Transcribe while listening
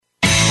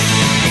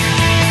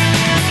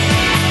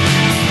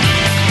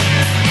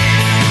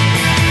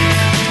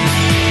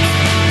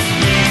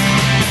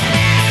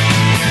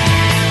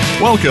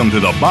Welcome to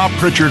the Bob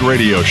Pritchard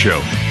Radio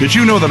Show. Did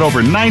you know that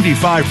over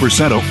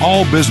 95% of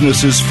all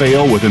businesses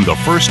fail within the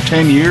first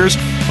 10 years?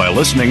 By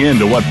listening in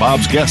to what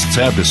Bob's guests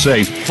have to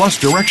say, plus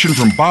direction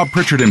from Bob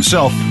Pritchard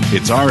himself,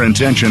 it's our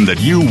intention that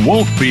you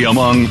won't be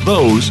among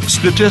those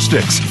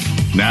statistics.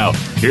 Now,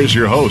 here's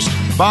your host,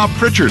 Bob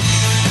Pritchard.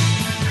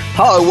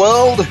 Hello,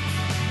 world.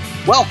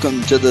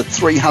 Welcome to the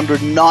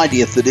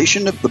 390th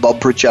edition of the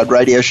Bob Pritchard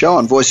Radio Show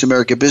on Voice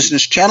America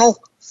Business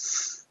Channel.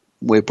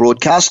 We're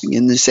broadcasting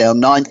in this our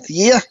 9th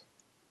year,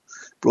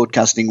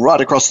 broadcasting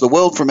right across the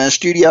world from our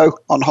studio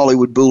on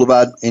Hollywood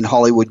Boulevard in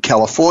Hollywood,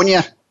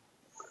 California.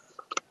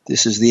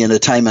 This is the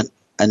entertainment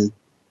and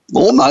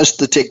almost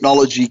the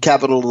technology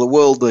capital of the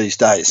world these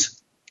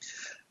days.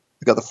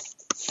 We've got the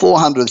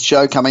 400th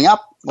show coming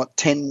up,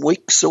 10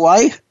 weeks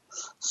away?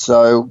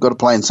 So we've got to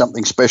plan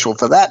something special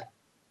for that.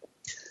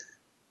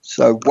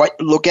 So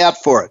look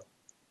out for it.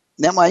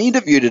 Now, my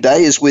interview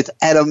today is with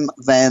Adam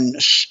Van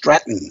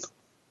Straten,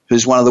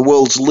 who's one of the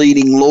world's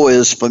leading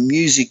lawyers for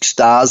music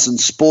stars and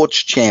sports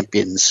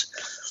champions.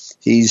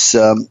 He's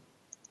in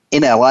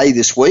LA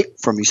this week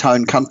from his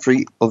home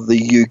country of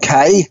the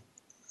UK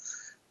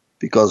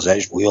because,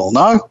 as we all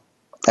know,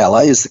 LA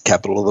is the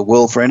capital of the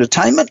world for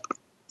entertainment.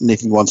 And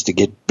if he wants to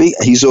get big,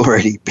 he's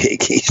already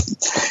big.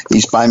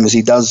 He's famous.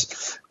 He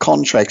does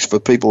contracts for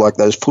people like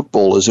those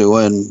footballers who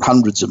earn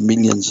hundreds of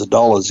millions of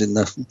dollars in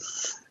the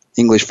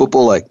English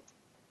Football League.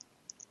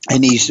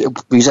 And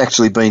he's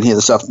actually been here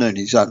this afternoon.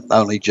 He's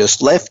only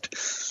just left.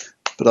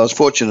 But I was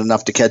fortunate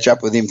enough to catch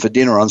up with him for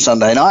dinner on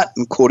Sunday night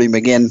and caught him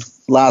again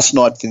last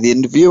night for the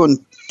interview.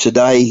 And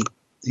today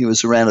he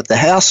was around at the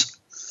house.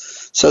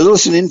 So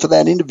listen in for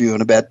that interview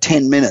in about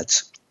 10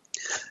 minutes.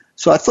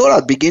 So I thought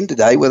I'd begin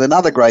today with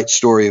another great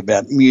story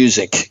about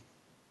music.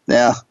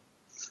 Now,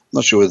 I'm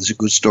not sure whether it's a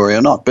good story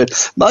or not,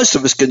 but most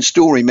of us can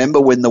still remember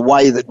when the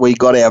way that we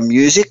got our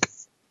music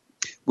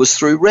was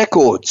through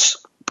records.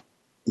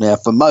 Now,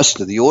 for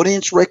most of the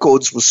audience,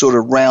 records were sort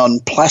of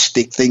round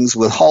plastic things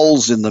with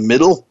holes in the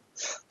middle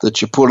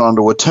that you put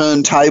onto a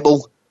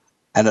turntable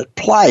and it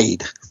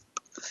played.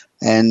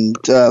 And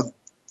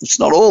it's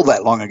not all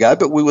that long ago,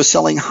 but we were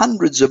selling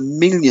hundreds of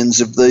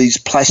millions of these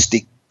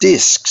plastic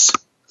discs.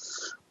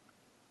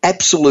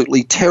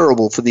 Absolutely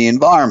terrible for the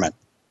environment.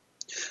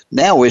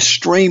 Now we're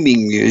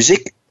streaming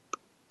music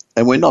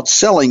and we're not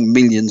selling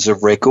millions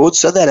of records,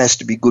 so that has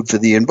to be good for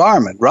the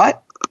environment, right?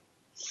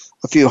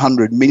 A few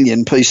 100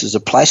 million pieces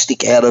of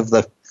plastic out of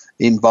the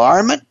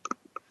environment.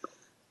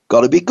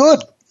 Got to be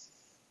good.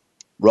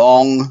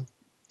 Wrong.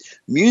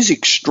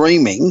 Music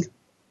streaming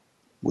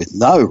with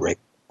no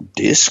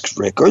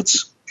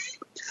records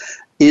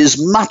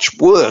is much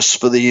worse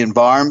for the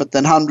environment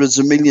than hundreds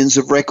of millions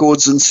of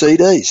records and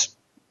CDs.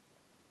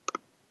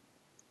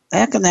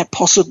 How can that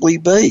possibly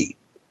be?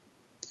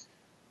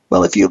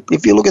 Well, if you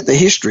look at the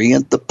history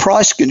and the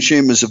price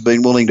consumers have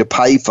been willing to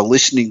pay for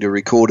listening to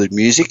recorded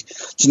music,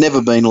 it's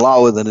never been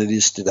lower than it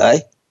is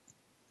today.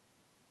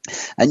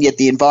 And yet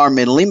the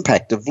environmental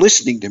impact of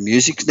listening to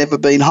music has never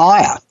been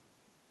higher.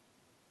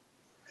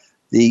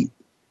 The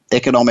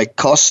economic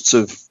costs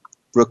of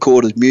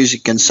recorded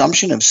music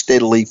consumption have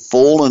steadily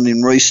fallen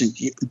in recent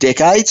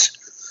decades,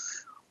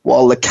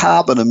 while the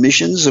carbon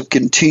emissions have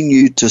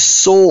continued to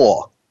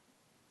soar.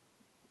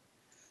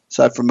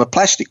 So from a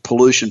plastic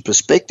pollution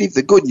perspective,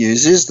 the good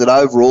news is that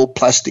overall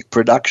plastic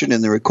production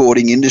in the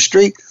recording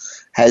industry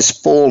has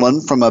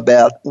fallen from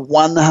about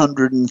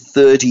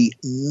 130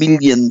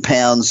 million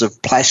pounds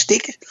of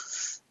plastic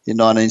in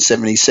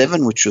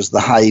 1977, which was the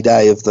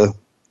heyday of the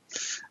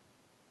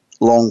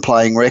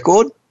long-playing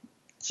record.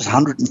 It's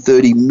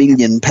 130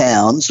 million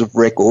pounds of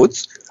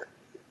records,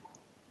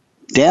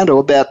 down to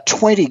about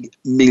 20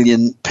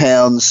 million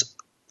pounds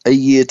a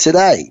year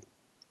today.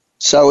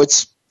 So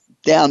it's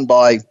down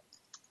by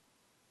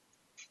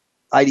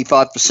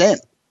 85%.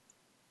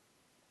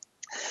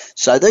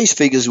 So these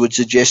figures would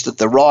suggest that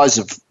the rise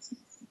of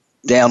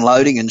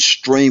downloading and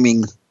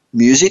streaming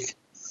music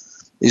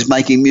is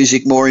making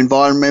music more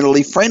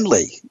environmentally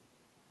friendly.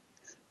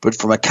 But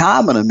from a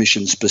carbon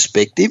emissions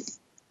perspective,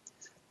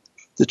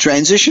 the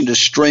transition to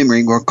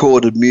streaming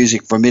recorded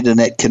music from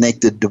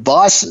internet-connected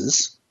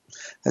devices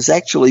has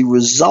actually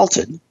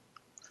resulted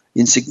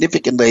in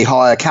significantly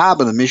higher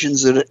carbon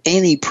emissions than at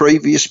any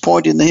previous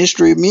point in the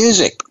history of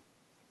music.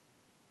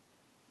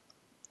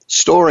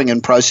 Storing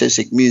and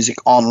processing music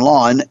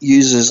online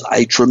uses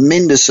a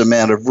tremendous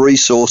amount of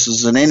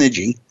resources and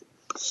energy,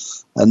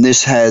 and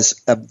this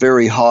has a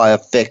very high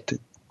effect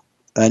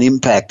and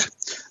impact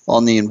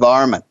on the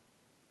environment.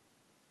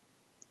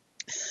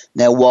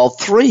 Now, while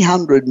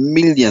 300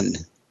 million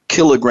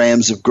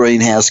kilograms of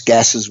greenhouse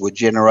gases were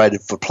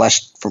generated from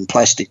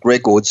plastic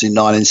records in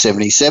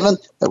 1977,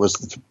 that was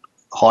the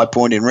high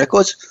point in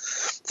records,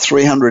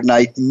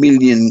 308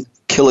 million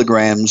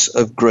kilograms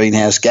of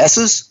greenhouse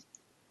gases.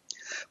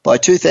 By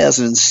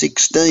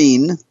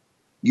 2016,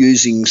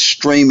 using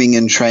streaming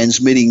and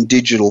transmitting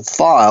digital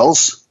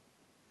files,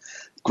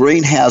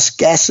 greenhouse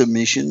gas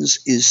emissions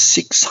is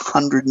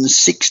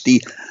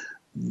 660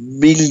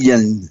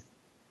 million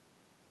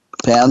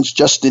pounds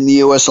just in the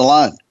US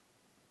alone.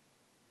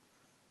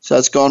 So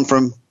it's gone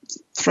from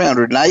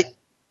 308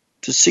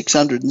 to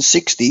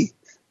 660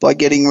 by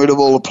getting rid of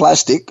all the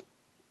plastic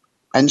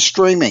and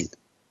streaming.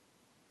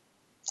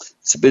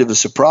 It's a bit of a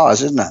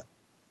surprise, isn't it?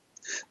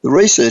 The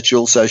research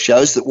also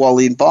shows that while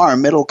the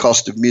environmental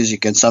cost of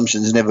music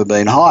consumption has never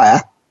been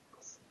higher,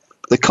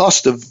 the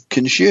cost of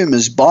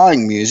consumers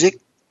buying music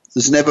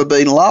has never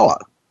been lower.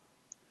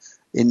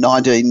 In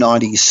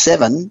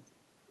 1997,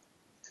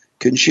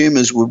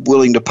 consumers were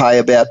willing to pay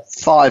about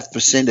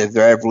 5% of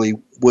their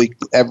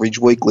average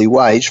weekly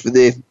wage for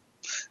their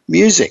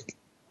music.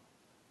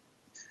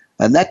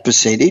 And that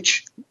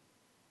percentage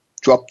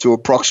dropped to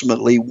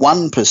approximately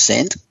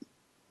 1%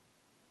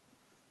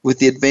 with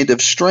the advent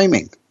of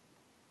streaming.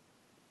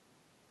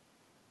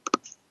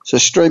 So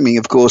streaming,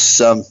 of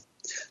course,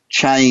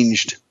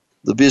 changed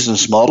the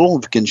business model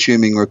of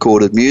consuming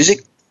recorded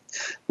music.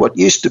 What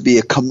used to be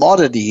a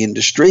commodity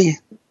industry,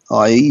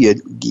 i.e.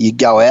 you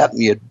go out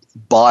and you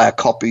buy a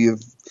copy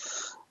of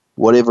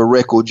whatever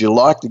record you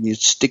liked and you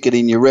stick it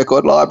in your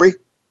record library.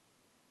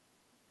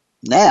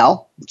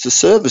 Now it's a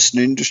service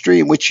industry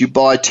in which you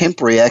buy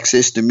temporary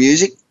access to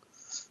music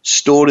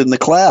stored in the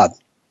cloud.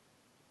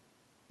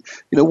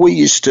 You know,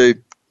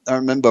 I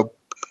remember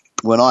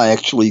when I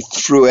actually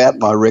threw out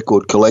my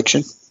record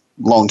collection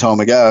a long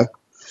time ago,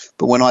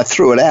 but when I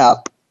threw it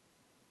out,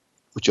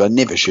 which I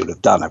never should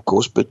have done, of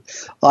course, but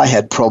I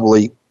had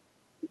probably,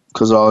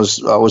 because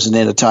I was an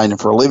entertainer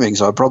for a living,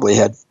 so I probably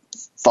had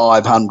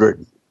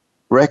 500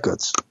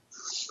 records,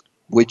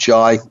 which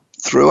I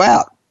threw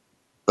out.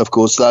 Of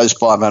course, those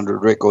 500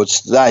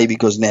 records today,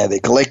 because now they're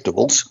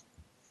collectibles,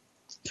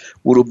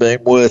 would have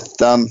been worth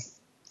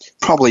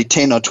probably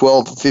 10 or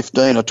 12 or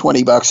 15 or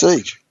 20 bucks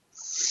each.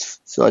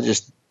 So I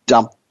just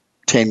dumped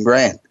 10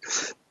 grand.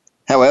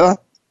 However,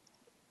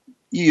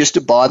 you used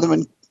to buy them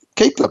and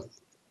keep them.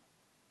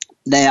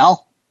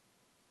 Now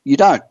you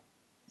don't.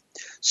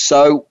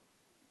 So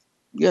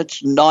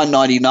it's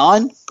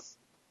 $9.99,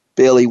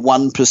 barely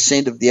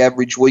 1% of the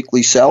average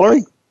weekly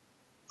salary.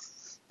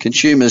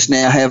 Consumers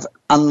now have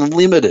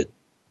unlimited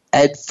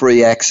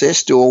ad-free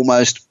access to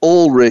almost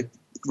all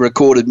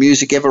recorded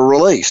music ever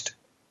released.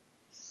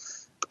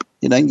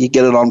 You know, you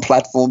get it on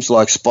platforms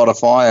like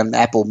Spotify and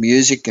Apple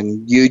Music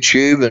and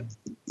YouTube and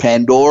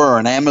Pandora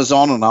and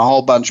Amazon and a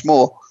whole bunch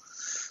more.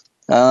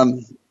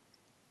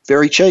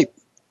 Very cheap,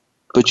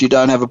 but you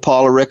don't have a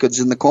pile of records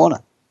in the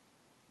corner.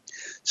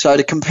 So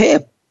to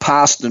compare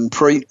past and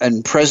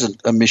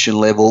present emission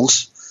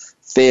levels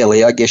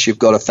fairly, I guess you've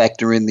got to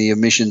factor in the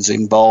emissions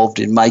involved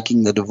in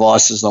making the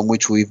devices on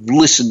which we've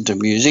listened to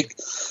music,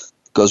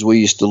 because we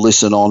used to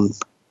listen on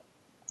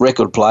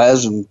record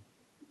players and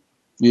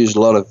used a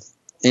lot of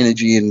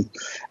energy and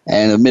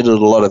emitted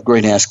a lot of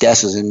greenhouse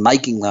gases in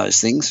making those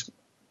things.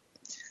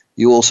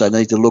 You also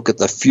need to look at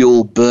the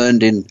fuel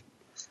burned in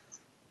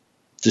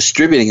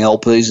distributing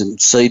LPs and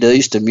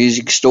CDs to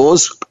music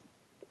stores.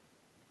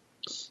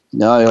 You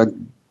know,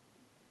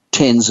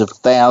 tens of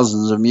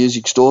thousands of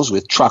music stores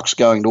with trucks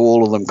going to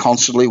all of them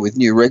constantly with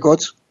new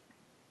records,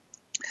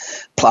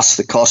 plus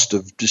the cost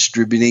of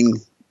distributing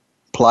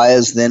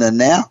players then and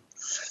now.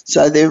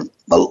 So there are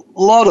a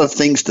lot of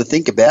things to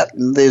think about,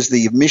 and there's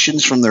the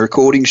emissions from the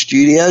recording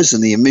studios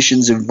and the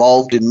emissions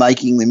involved in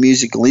making the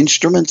musical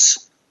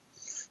instruments.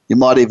 You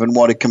might even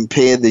want to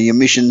compare the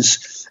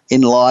emissions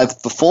in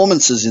live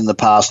performances in the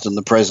past and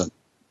the present.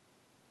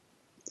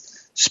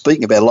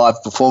 Speaking about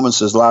live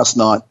performances, last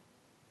night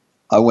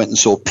I went and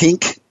saw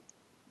Pink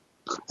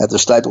at the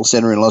Staples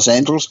Center in Los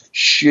Angeles.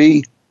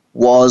 She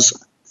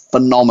was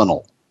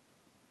phenomenal,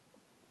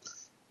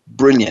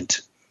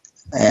 brilliant,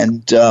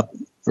 and a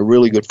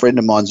really good friend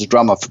of mine's a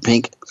drummer for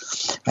Pink,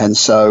 and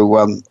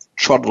so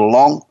trotted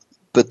along.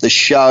 But the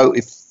show,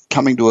 if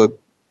coming to a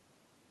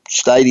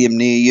stadium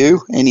near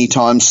you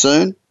anytime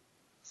soon,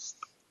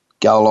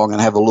 go along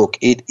and have a look.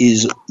 It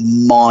is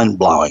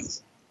mind-blowing.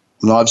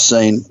 And I've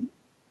seen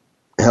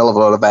a hell of a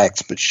lot of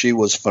acts, but she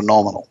was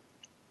phenomenal.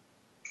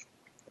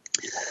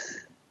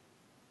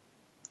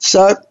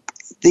 So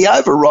the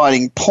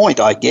overriding point,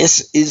 I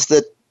guess, is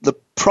that the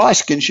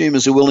price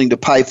consumers are willing to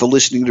pay for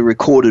listening to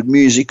recorded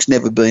music's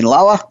never been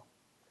lower,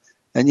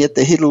 and yet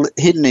the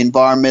hidden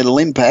environmental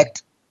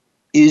impact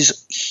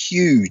is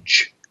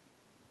huge.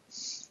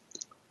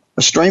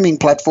 A streaming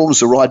platform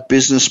is the right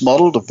business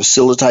model to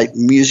facilitate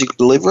music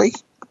delivery,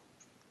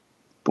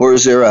 or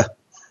is there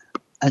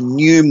a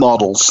new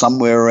model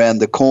somewhere around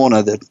the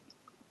corner that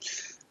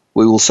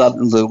will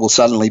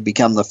suddenly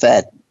become the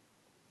fad?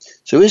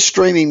 So is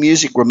streaming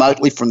music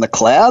remotely from the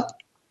cloud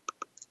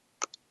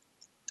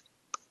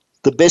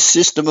the best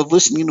system of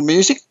listening to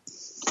music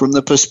from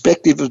the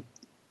perspective of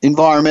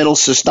environmental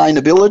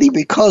sustainability?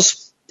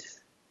 Because,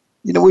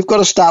 you know, we've got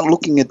to start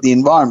looking at the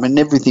environment and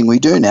everything we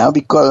do now,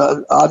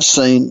 because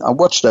I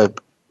watched a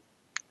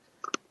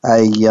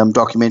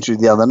documentary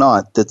the other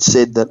night that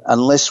said that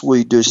unless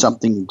we do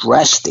something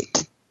drastic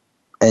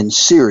and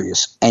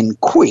serious and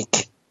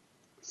quick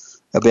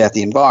about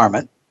the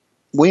environment,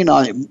 we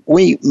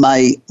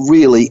may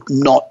really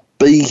not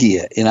be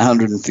here in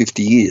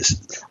 150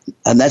 years.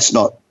 And that's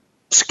not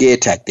scare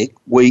tactic.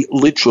 We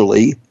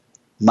literally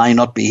may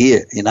not be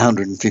here in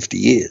 150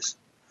 years.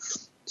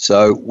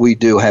 So we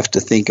do have to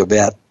think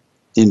about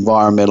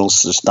environmental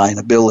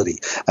sustainability.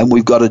 And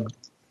we've got to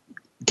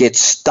get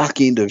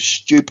stuck into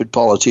stupid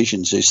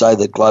politicians who say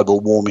that global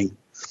warming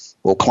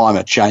or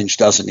climate change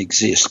doesn't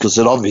exist, because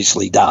it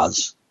obviously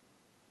does.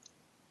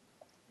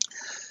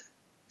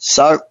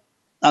 So,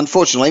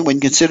 unfortunately,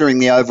 when considering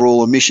the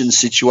overall emissions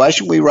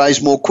situation, we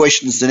raise more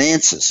questions than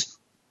answers.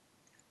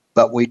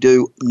 But we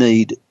do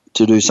need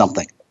to do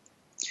something.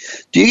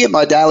 Do you get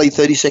my daily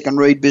 30-second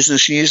read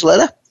business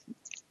newsletter?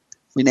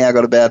 We now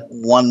got about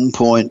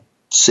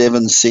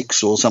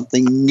 1.76 or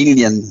something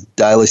million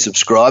daily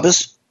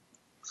subscribers.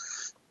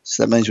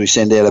 So that means we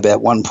send out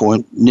about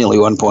nearly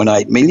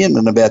 1.8 million,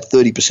 and about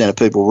 30% of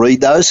people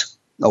read those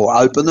or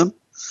open them.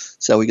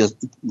 So we got,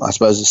 I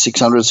suppose,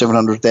 600,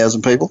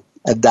 700,000 people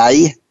a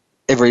day,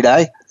 every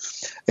day.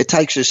 It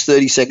takes us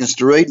 30 seconds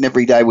to read, and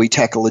every day we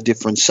tackle a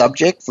different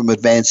subject, from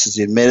advances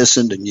in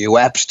medicine to new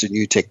apps to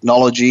new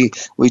technology.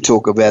 We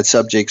talk about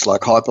subjects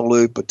like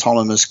Hyperloop,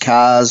 autonomous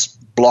cars,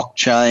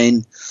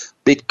 blockchain,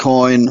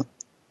 Bitcoin,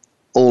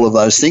 all of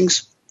those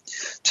things.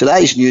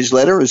 Today's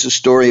newsletter is a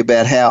story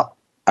about how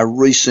a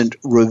recent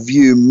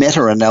review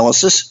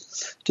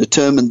meta-analysis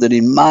determined that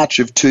in March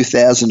of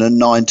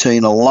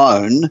 2019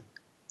 alone,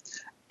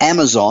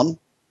 Amazon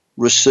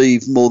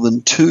received more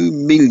than 2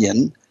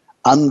 million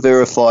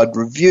unverified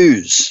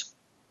reviews.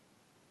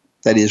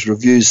 That is,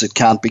 reviews that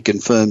can't be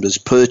confirmed as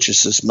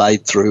purchases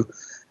made through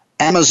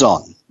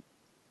Amazon.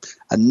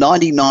 And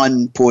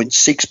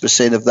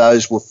 99.6% of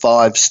those were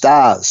 5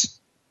 stars.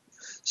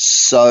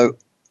 So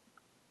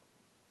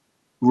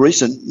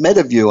recent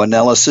MetaView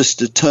analysis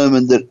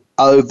determined that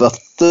over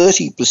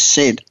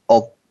 30%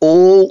 of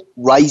all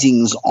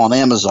ratings on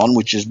Amazon,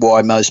 which is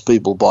why most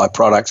people buy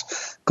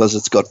products, because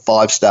it's got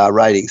 5-star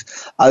ratings,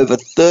 over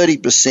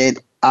 30%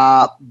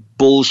 are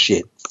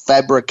bullshit,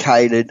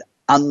 fabricated,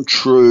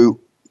 untrue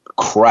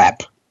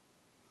crap.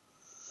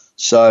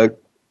 So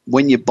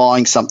when you're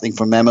buying something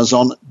from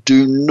Amazon,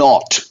 do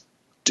not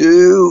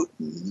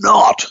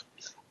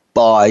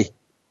buy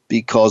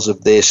because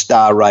of their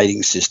star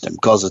rating system,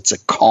 because it's a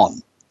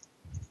con.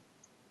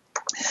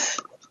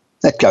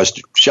 That goes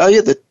to show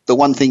you that the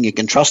one thing you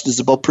can trust is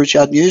the Bob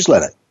Pritchard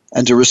newsletter.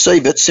 And to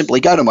receive it, simply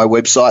go to my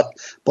website,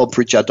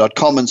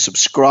 bobpritchard.com, and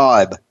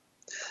subscribe.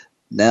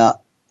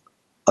 Now,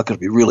 I've got to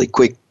be really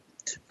quick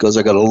because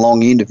I've got a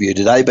long interview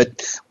today.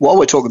 But while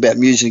we're talking about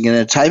music and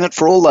entertainment,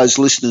 for all those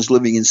listeners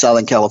living in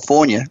Southern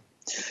California,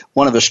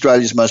 one of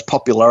Australia's most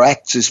popular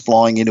acts is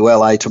flying into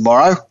LA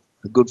tomorrow.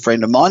 A good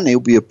friend of mine. He'll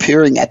be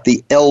appearing at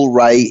the El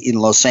Rey in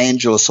Los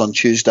Angeles on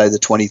Tuesday, the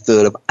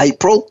 23rd of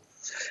April.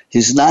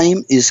 His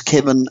name is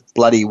Kevin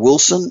Bloody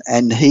Wilson,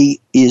 and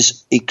he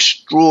is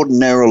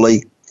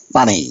extraordinarily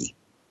funny.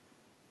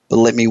 But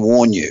let me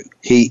warn you,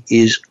 he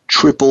is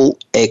triple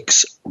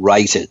X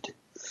rated.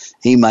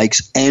 He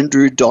makes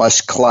Andrew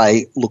Dice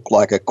Clay look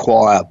like a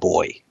choir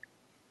boy.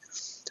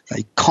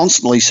 He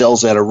constantly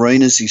sells out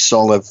arenas. He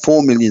sold out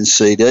 4 million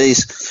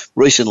CDs,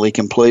 recently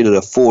completed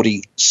a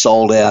 40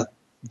 sold-out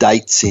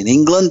dates in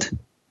England.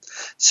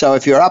 So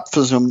if you're up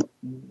for some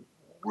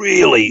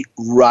really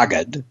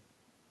rugged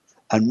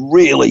and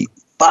really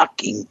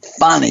fucking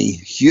funny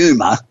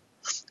humour,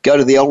 go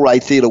to the El Rey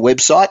Theatre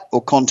website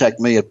or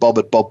contact me at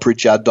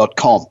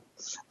bob@bobpritchard.com,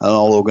 and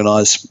I'll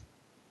organise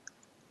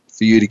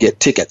for you to get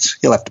tickets.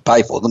 You'll have to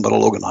pay for them, but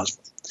I'll organise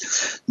them.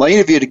 My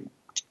interviewed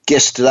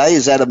guest today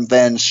is Adam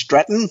Van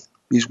Straten.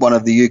 He's one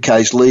of the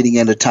UK's leading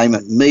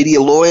entertainment media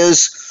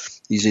lawyers.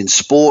 He's in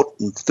sport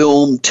and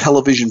film,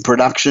 television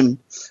production,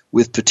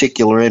 with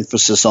particular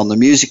emphasis on the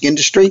music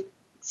industry.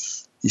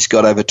 He's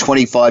got over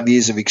 25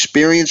 years of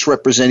experience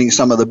representing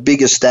some of the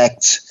biggest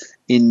acts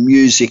in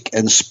music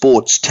and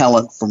sports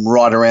talent from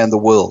right around the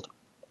world.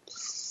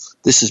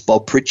 This is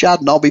Bob Pritchard,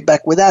 and I'll be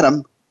back with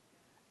Adam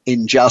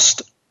in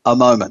just a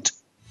moment.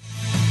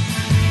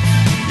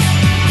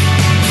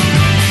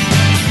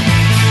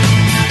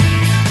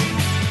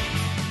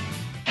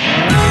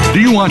 Do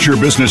you want your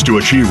business to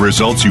achieve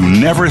results you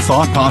never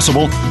thought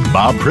possible?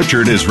 Bob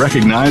Pritchard is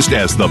recognized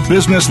as the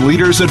Business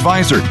Leader's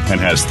Advisor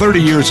and has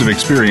 30 years of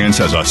experience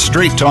as a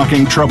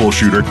straight-talking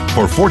troubleshooter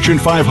for Fortune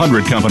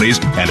 500 companies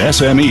and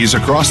SMEs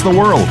across the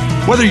world.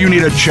 Whether you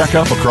need a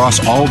checkup across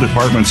all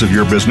departments of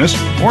your business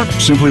or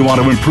simply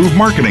want to improve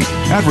marketing,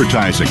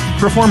 advertising,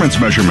 performance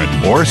measurement,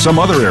 or some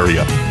other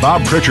area,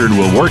 Bob Pritchard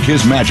will work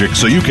his magic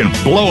so you can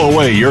blow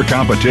away your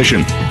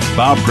competition.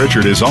 Bob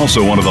Pritchard is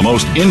also one of the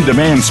most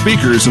in-demand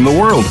speakers in the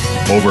world.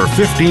 Over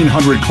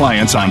 1,500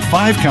 clients on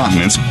 5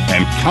 continents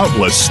and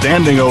countless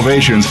standing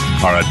ovations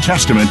are a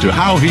testament to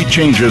how he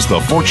changes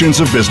the fortunes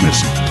of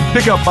business.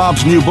 Pick up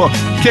Bob's new book,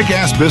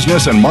 Kick-Ass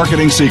Business and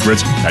Marketing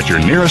Secrets, at your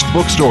nearest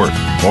bookstore,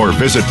 or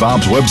visit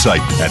Bob's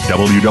website at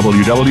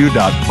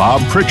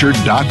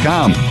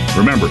www.bobpritchard.com.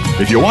 Remember,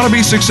 if you want to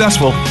be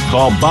successful,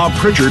 call Bob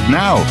Pritchard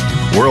now.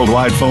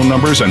 Worldwide phone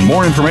numbers and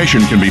more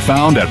information can be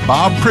found at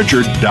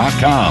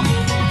bobpritchard.com.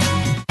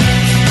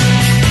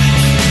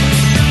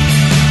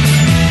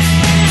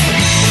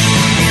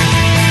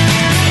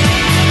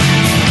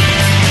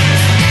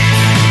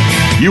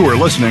 You You are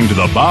listening to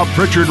the Bob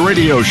Pritchard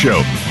Radio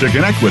Show. To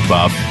connect with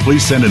Bob,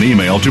 please send an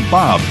email to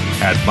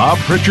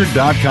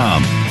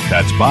bob@bobpritchard.com.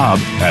 That's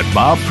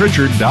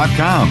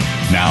bob@bobpritchard.com.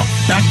 Now,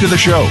 back to the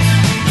show.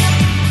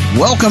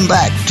 Welcome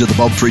back to the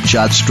Bob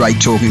Pritchard Straight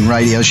Talking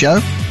Radio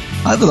Show.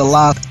 Over the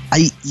last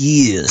 8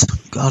 years,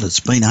 God,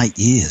 it's been 8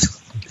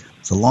 years.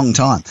 It's a long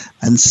time.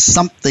 And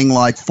something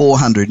like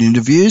 400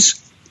 interviews.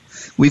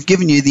 We've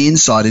given you the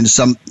insight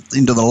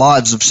into the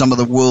lives of some of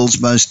the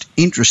world's most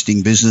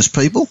interesting business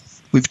people.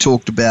 We've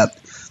talked about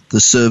the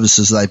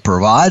services they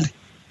provide,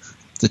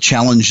 the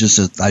challenges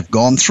that they've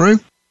gone through,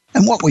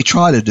 and what we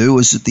try to do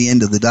is, at the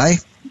end of the day,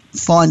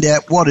 find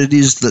out what it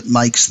is that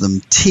makes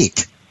them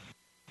tick.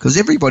 Because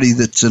everybody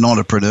that's an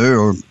entrepreneur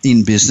or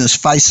in business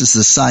faces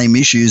the same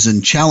issues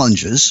and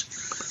challenges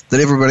that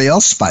everybody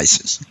else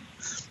faces.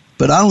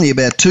 But only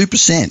about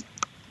 2%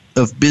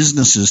 of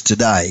businesses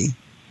today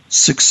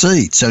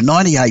succeed. So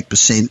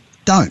 98%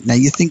 don't. Now,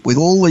 you think with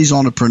all these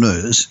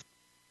entrepreneurs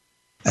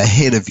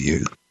ahead of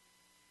you,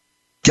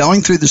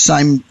 going through the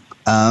same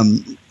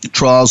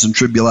trials and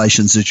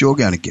tribulations that you're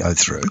going to go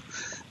through,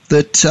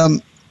 that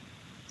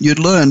you'd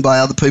learn by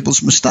other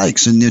people's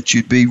mistakes, and that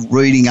you'd be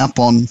reading up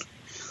on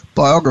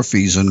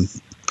biographies and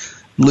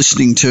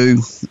listening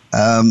to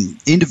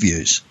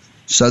interviews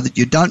so that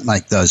you don't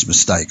make those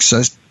mistakes.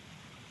 So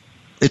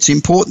it's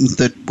important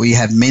that we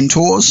have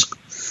mentors,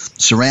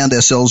 surround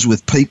ourselves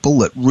with people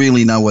that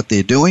really know what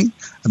they're doing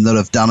and that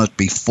have done it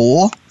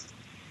before,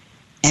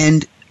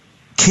 and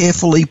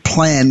carefully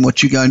plan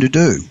what you're going to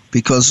do,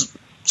 because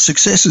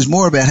success is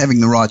more about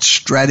having the right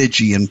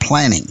strategy and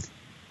planning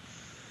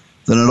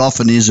than it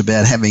often is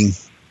about having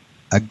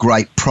a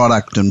great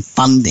product and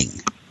funding.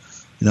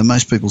 You know,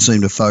 most people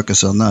seem to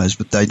focus on those,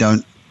 but they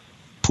don't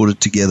put it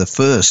together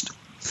first.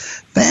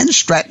 Van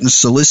Stratton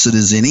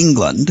Solicitors in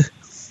England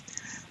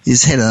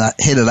is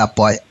headed up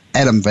by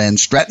Adam Van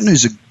Stratton,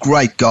 who's a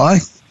great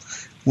guy.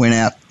 Went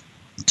out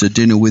to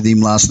dinner with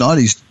him last night.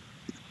 He's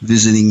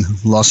visiting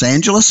Los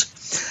Angeles.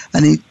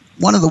 And he's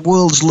one of the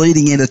world's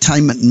leading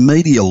entertainment and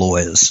media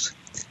lawyers.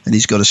 And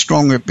he's got a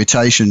strong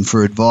reputation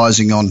for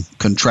advising on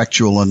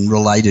contractual and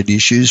related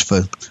issues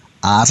for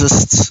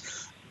artists,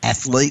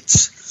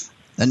 athletes,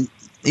 and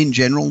in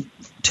general,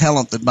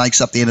 talent that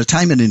makes up the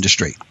entertainment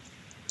industry.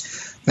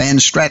 Van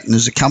Stratton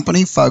as a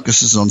company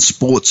focuses on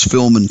sports,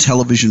 film and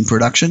television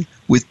production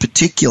with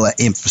particular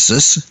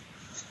emphasis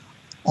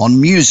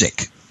on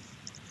music.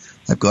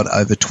 They've got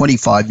over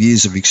 25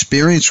 years of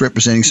experience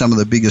representing some of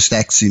the biggest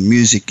acts in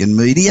music and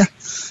media,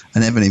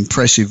 and have an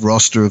impressive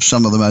roster of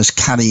some of the most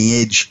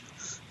cutting-edge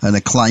and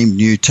acclaimed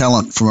new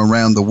talent from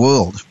around the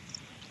world.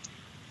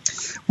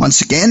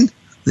 Once again,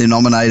 they're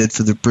nominated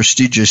for the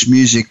prestigious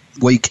Music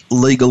Week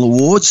Legal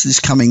Awards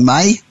this coming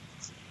May.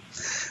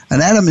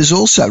 And Adam is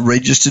also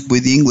registered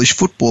with the English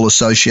Football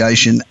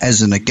Association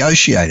as a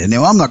negotiator.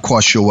 Now, I'm not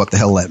quite sure what the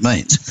hell that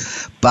means,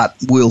 but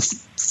we'll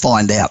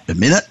find out in a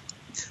minute.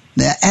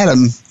 Now,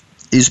 Adam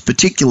is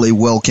particularly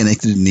well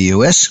connected in the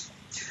US,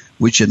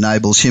 which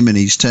enables him and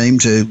his team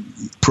to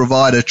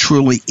provide a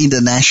truly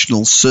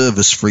international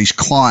service for his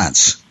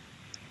clients.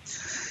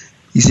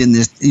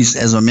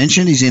 As I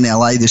mentioned, he's in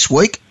LA this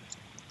week.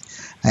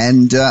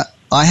 And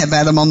I have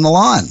Adam on the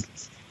line.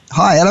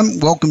 Hi, Adam.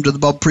 Welcome to the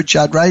Bob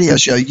Pritchard Radio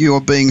Show. You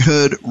are being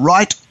heard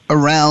right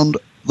around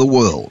the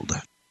world.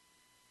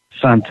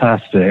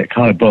 Fantastic.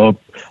 Hi, Bob.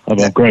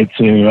 Great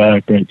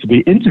to be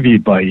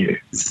interviewed by you.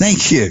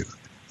 Thank you.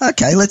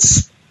 Okay,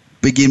 let's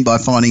begin by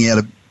finding out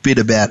a bit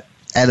about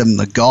Adam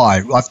the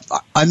guy.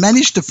 I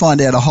managed to find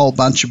out a whole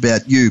bunch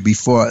about you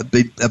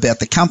about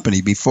the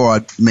company before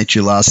I met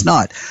you last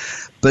night,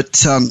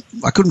 but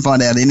I couldn't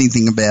find out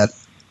anything about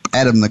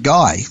Adam the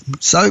guy.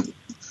 So,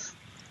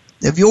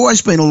 have you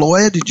always been a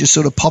lawyer? Did you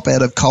sort of pop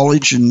out of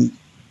college and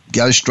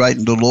go straight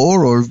into law,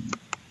 or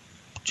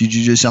did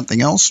you do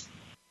something else?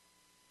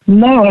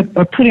 No,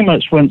 I pretty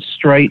much went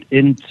straight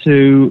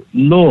into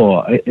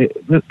law.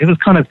 It was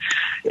kind of,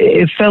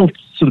 it felt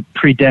sort of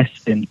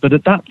predestined, but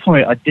at that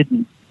point I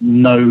didn't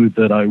know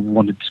that I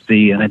wanted to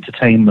be an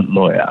entertainment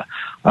lawyer.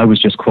 I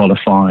was just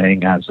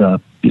qualifying as a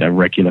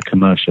regular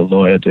commercial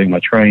lawyer, doing my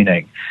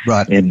training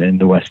in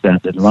the West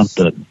End in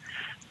London.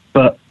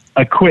 But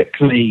I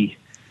quickly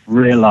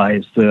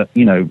realized that,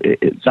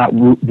 that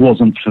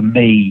wasn't for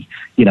me.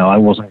 I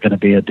wasn't going to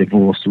be a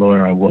divorce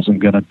lawyer. I wasn't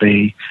going to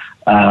be,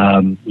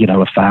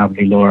 a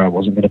family lawyer. I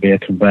wasn't going to be a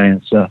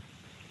conveyancer.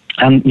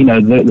 And,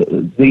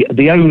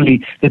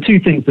 the two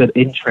things that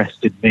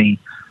interested me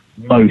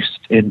most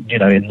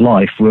in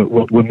life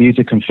were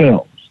music and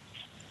films.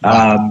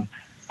 And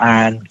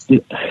then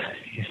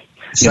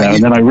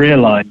I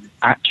realized,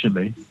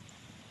 actually,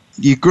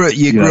 you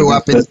grew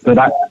up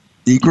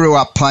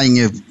playing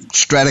your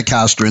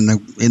Stratocaster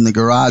in the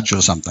garage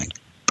or something.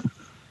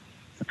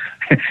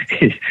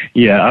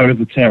 Yeah, I was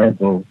a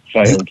terrible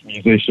failed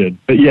musician,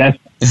 but yes,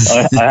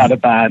 I had a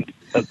band,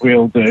 as we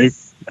all do.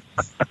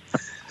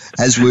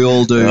 As we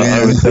all do,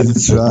 yeah,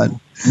 that's right.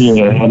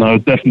 Yeah, and I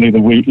was definitely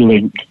the weak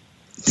link.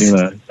 You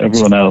know,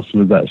 everyone else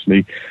was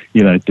actually,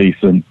 you know,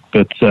 decent.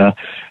 But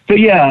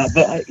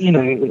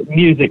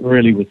music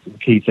really was the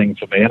key thing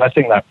for me. And I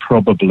think that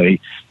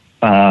probably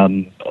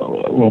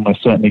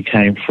almost certainly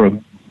came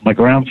from my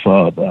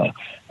grandfather,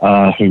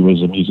 who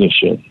was a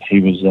musician. He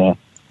was a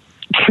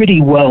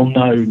pretty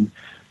well-known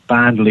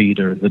band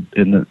leader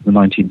in the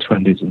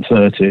 1920s and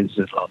 30s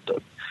in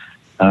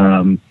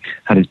London.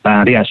 Had his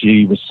band. He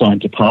actually was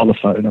signed to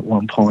Parlophone at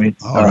one point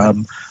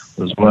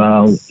as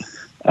well.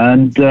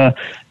 And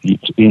he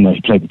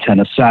played the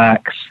tenor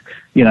sax.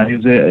 You know, he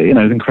was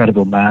an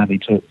incredible man. He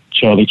taught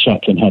Charlie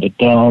Chaplin how to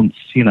dance.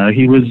 You know,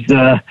 he was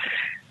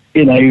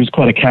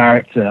quite a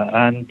character.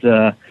 And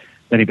then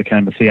he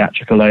became a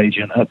theatrical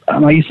agent.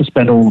 And I used to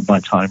spend all of my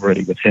time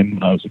really with him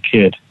when I was a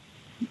kid.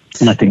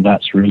 And I think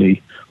that's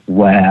really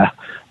where,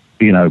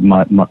 you know,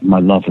 my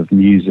love of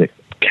music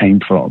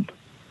came from.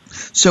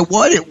 So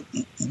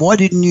why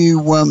didn't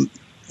you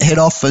head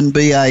off and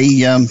be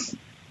an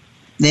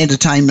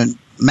entertainment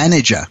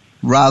manager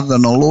rather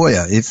than a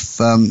lawyer if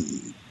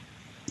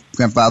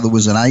grandfather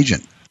was an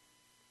agent?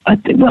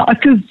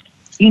 Because,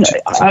 you know,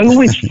 I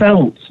always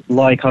felt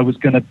like I was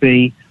going to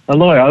be a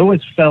lawyer. I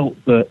always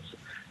felt that,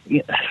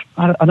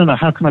 I don't know,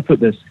 how can I put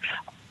this?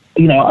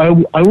 You know,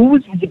 I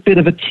always was a bit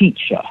of a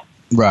teacher.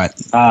 Right.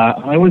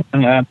 I always,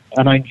 and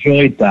I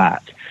enjoyed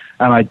that.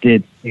 And I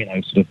did, you know,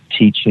 sort of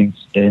teaching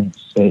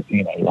stints at,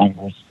 you know,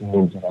 language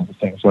schools and other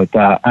things like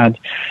that. And,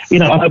 you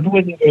know, I've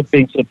always enjoyed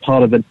being sort of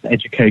part of an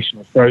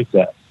educational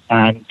process.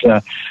 And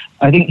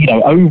I think, you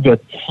know, over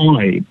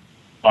time,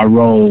 my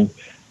role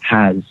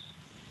has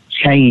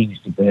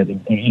changed a bit.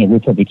 And, you know, we'll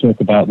probably talk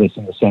about this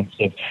in the sense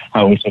of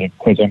how we sort of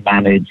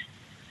quasi-manage,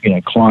 you know,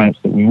 clients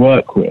that we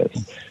work with.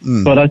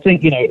 But I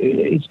think, you know,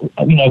 it's,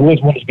 you know, I've always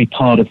wanted to be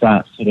part of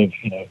that sort of,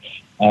 you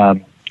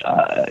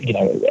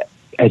know,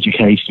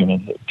 education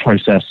and the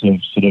process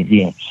of sort of,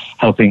 you know,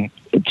 helping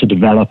to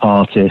develop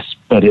artists,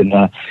 but in,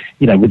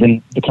 you know,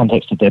 within the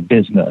context of their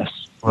business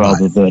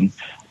rather than,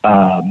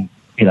 rather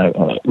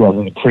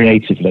than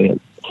creatively.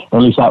 Or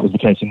at least that was the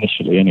case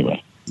initially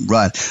anyway.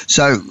 Right.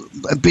 So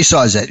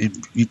besides that,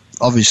 you're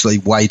obviously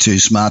way too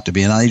smart to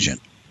be an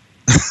agent.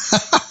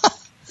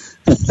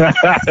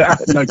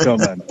 No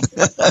comment.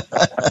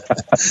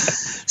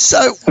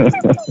 So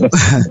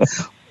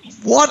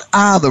what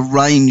are the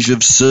range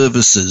of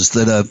services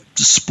that a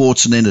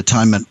sports and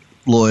entertainment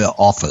lawyer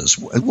offers?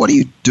 What do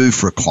you do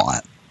for a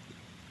client?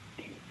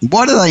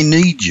 Why do they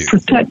need you?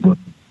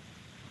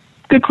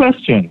 Good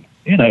question.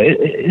 You know,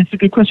 it's a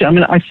good question. I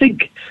mean, I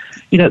think,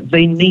 you know,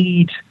 they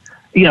need,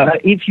 you know,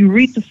 if you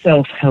read the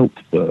self-help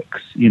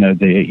books, you know,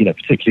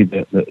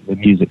 particularly the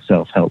music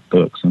self-help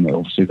books, and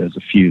obviously there's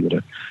a few that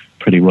are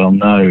pretty well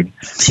known.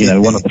 You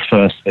know, one of the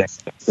first things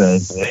that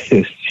says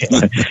is, you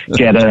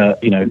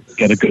know,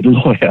 get a good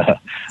lawyer.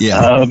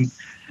 Yeah.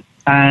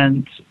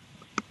 And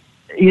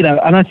you know,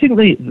 and I think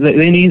they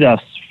need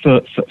us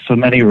for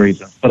many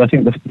reasons. But I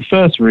think the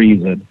first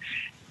reason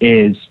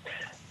is,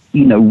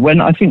 you know, when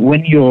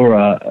you're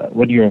a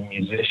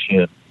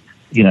musician,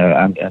 you know,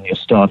 and you're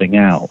starting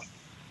out,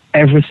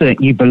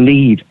 you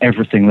believe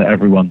everything that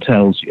everyone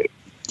tells you.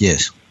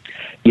 Yes.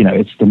 You know,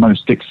 it's the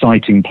most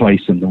exciting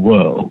place in the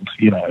world.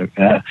 You know,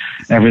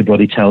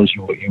 everybody tells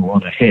you what you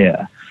want to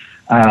hear.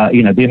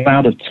 You know, the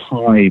amount of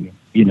time,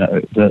 you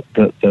know,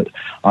 that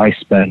I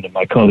spend and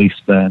my colleagues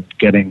spend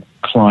getting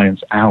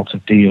clients out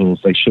of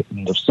deals they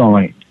shouldn't have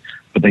signed,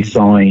 but they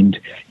signed,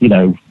 you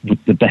know, with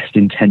the best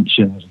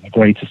intentions and the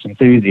greatest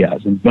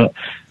enthusiasm. But,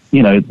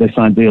 you know, they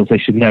signed deals they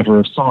should never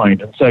have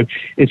signed. And so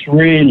it's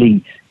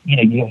really, you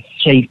know,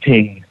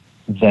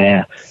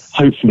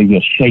 hopefully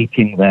you're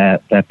shaping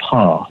their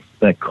path,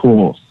 their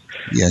course.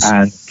 Yes.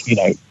 And,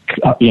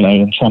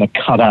 and trying to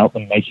cut out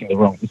them making the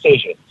wrong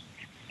decisions.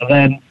 And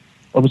then,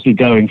 obviously,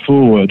 going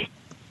forward,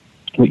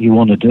 what you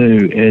want to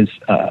do is,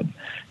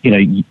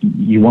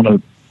 you want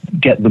to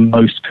get the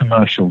most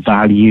commercial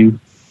value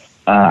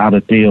out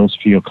of deals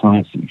for your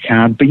clients that you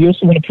can, but you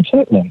also want to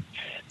protect them,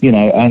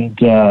 and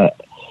there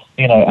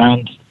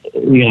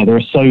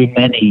are so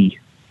many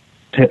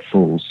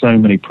pitfalls, so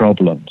many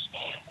problems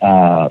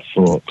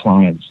for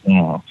clients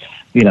now.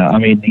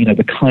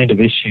 The kind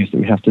of issues that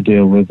we have to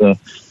deal with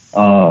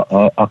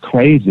are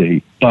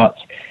crazy, but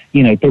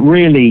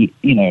really,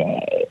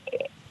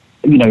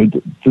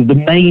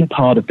 the main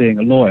part of being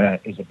a lawyer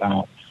is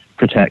about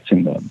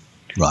protecting them.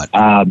 Right.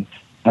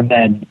 And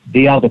then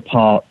the other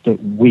part that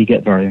we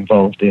get very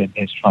involved in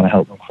is trying to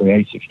help them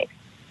creatively.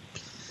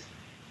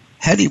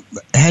 How do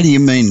you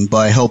mean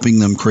by helping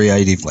them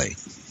creatively?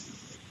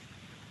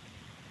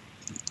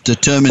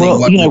 Determining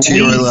what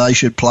material they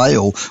should play,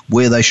 or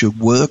where they should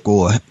work,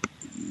 or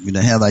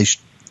how they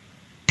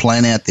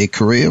plan out their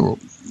career, or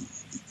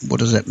what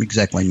does that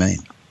exactly mean?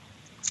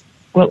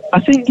 Well,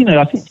 I think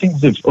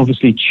things have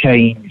obviously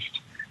changed.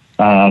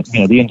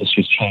 The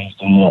industry's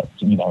changed a lot.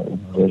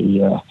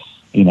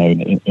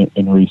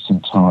 In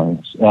recent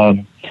times. But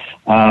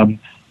an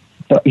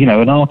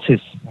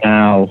artist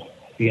now,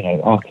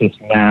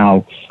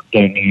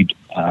 don't need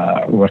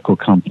record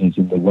companies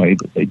in the way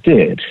that they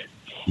did.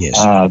 Yes.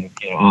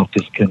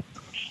 Artists can,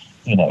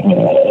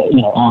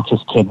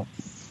 artists can,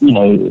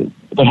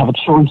 they have a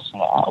choice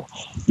now.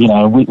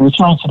 We're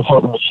trying to sort of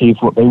help them achieve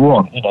what they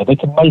want. They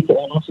can make it,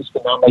 artists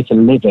can now make a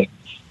living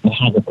and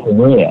have a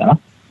career.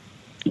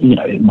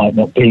 It might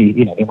not be,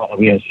 they might not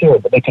be as sure,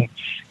 but they can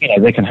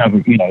have, they can have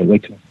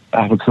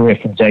a career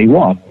from day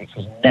one, which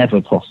was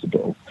never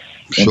possible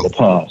in the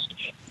past.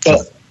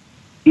 But,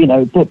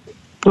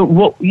 but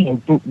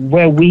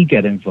where we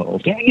get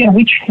involved,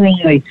 we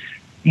try,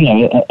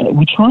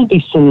 we try and be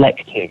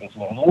selective as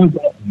well.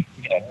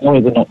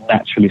 No, they're not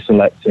naturally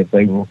selective.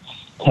 They will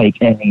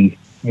take any,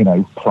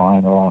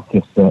 client or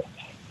artist that,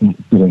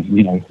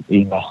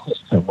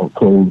 emails them or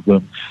calls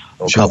them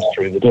or comes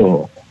through the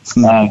door.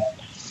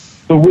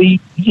 But we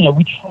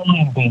try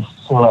and be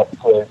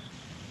selective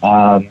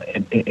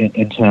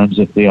in terms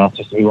of the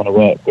artists we want to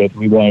work with.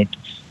 We won't,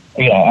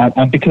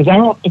 and because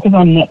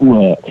our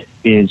network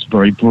is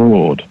very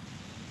broad,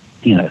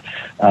 in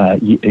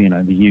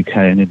the UK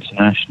and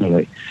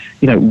internationally,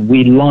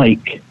 we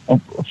like,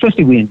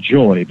 firstly we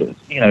enjoy, but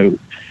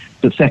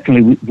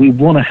secondly we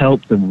want to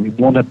help them. We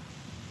want to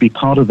be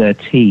part of their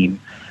team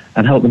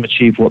and help them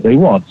achieve what they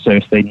want. So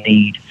if they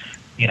need,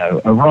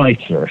 a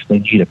writer, if they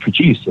need a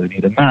producer, they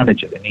need a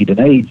manager, they need an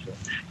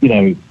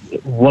agent,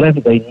 whatever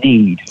they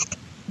need,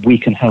 we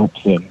can help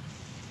them,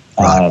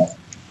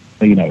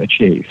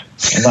 achieve.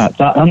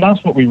 And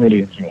that's what we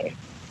really enjoy.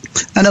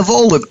 And of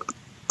all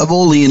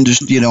the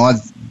industry,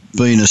 I've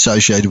been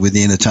associated with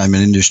the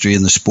entertainment industry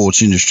and the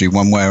sports industry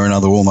one way or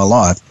another all my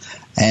life.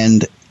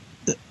 And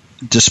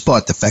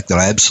despite the fact that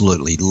I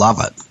absolutely love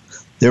it,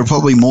 there are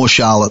probably more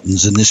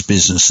charlatans in this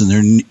business than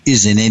there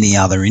is in any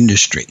other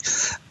industry,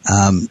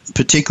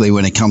 particularly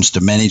when it comes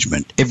to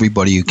management.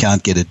 Everybody who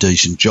can't get a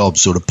decent job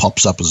sort of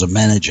pops up as a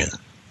manager.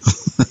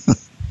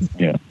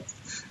 Yeah,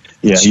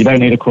 you don't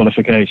need a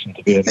qualification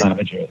to be a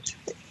manager.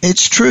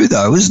 It's true,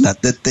 though, isn't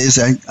it, that there's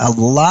a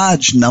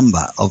large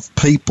number of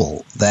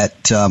people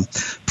that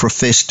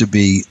profess to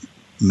be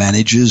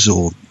managers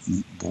or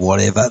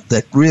whatever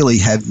that really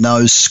have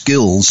no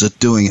skills at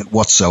doing it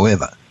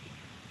whatsoever.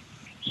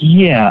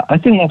 Yeah, I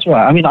think that's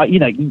right. I mean,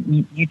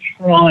 you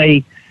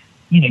try,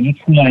 you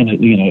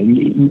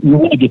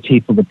want to give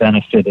people the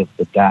benefit of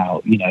the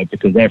doubt,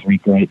 because every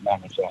great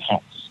manager has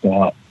to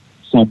start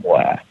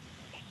somewhere.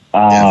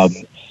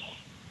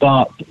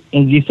 But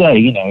as you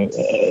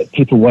say,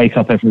 people wake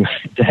up every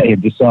day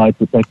and decide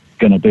that they're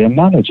going to be a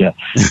manager,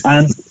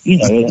 and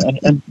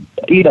and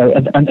being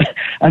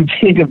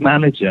a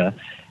manager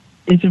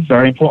is a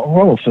very important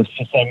role for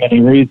so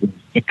many reasons.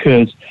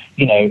 Because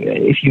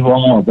if you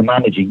are the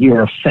manager,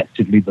 you're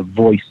effectively the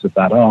voice of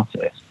that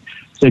artist.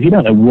 So if you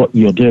don't know what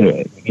you're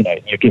doing,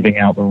 you're giving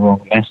out the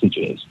wrong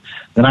messages,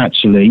 then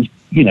actually,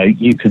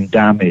 you can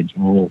damage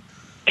or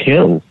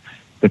kill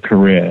the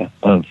career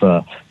of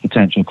a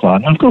potential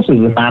client. And of course, as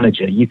a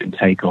manager, you can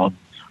take on,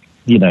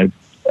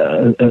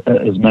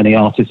 as many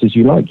artists as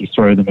you like. You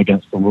throw them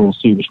against the wall,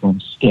 see which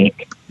ones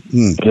stick.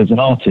 But as an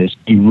artist,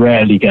 you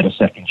rarely get a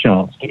second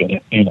chance to get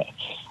it,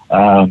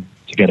 to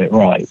get it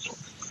right.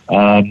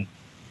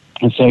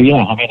 And so,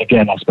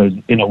 again, I suppose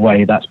in a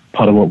way that's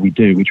part of what we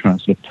do. We try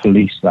and sort of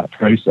police that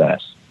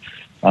process.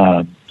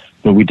 But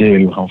we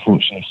do,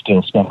 unfortunately,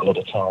 still spend a lot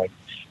of time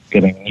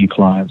getting new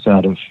clients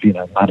out of,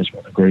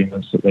 management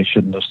agreements that they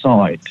shouldn't have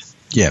signed.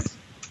 Yeah.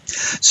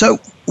 So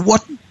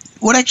what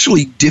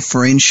actually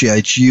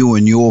differentiates you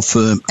and your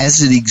firm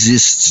as it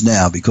exists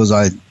now? Because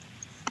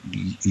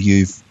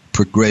you've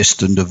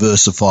progressed and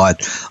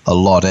diversified a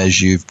lot as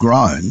you've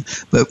grown.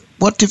 But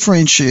what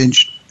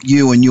differentiates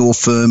you and your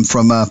firm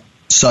from a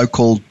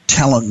so-called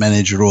talent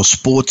manager or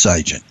sports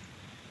agent?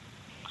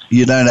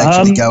 You don't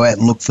actually go out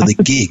and look for the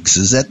gigs.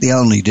 Is that the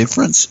only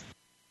difference?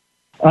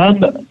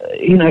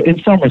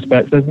 In some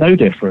respects, there's no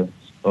difference,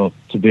 to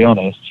be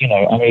honest.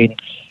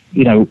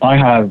 I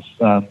have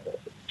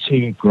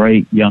two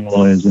great young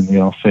lawyers in the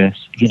office.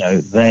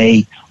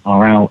 They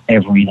are out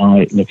every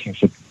night looking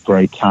for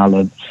great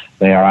talent.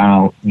 They are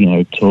out,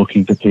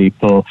 talking to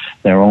people.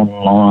 They're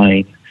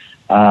online.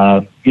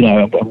 And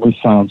we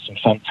found some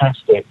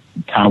fantastic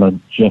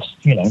talent just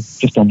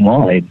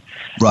online.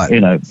 Right.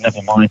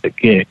 Never mind the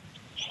gig.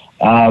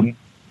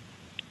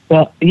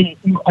 But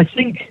I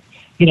think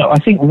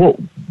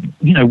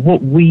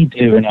what we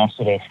do in our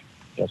sort of,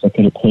 as I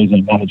put it,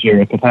 quasi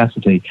managerial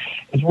capacity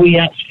is we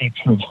actually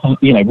provide,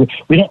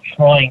 we're not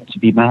trying to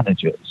be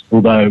managers,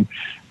 although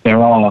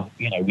there are,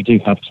 we do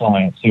have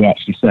clients who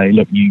actually say,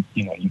 look, you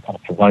kind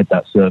of provide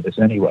that service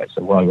anyway,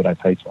 so why would I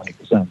pay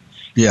 20%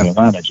 to a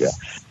manager?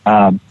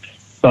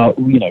 But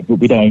we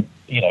don't,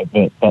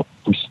 but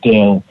we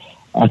still,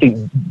 I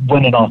think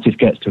when an artist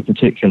gets to a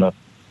particular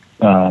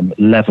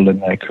level in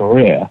their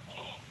career,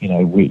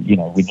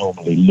 we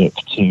normally look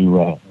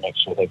to make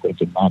sure they've got a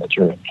good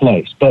manager in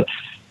place. But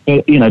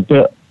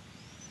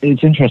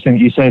it's interesting that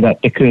you say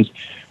that, because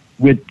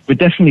we're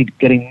definitely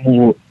getting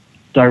more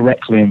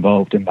directly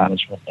involved in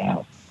management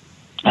now.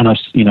 And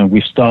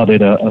we've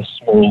started a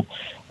small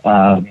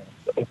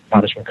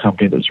management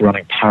company that's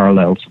running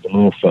parallel to the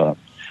law firm.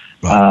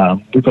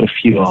 Right. We've got a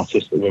few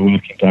artists that we're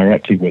working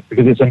directly with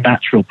because it's a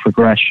natural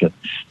progression.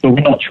 But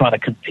we're not trying to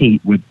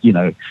compete with,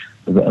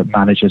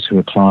 managers who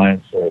are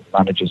clients or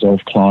managers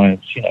of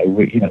clients.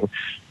 We're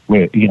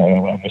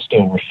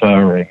still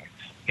referring,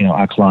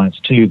 our clients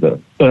to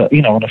them. But,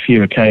 on a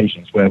few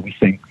occasions where we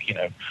think,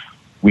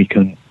 we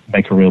can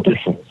make a real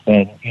difference,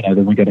 then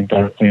we're getting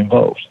directly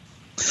involved.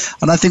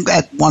 And I think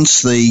that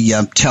once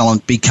the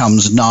talent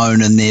becomes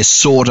known and they're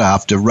sought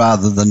after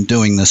rather than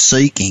doing the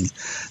seeking,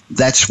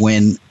 that's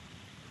when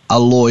a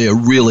lawyer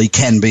really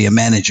can be a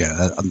manager.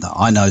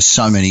 I know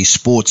so many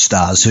sports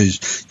stars who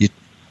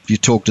you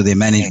talk to their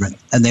management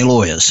and they're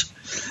lawyers.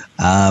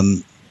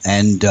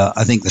 And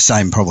I think the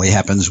same probably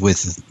happens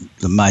with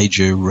the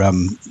major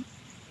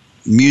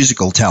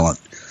musical talent,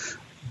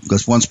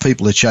 because once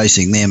people are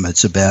chasing them,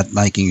 it's about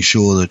making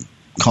sure that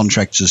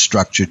contracts are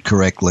structured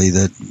correctly,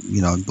 that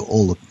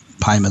all the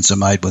payments are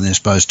made when they're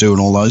supposed to, and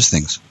all those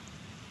things.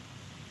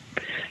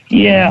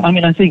 Yeah, I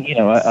mean, I think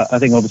I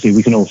think obviously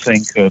we can all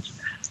think of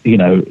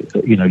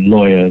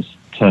lawyers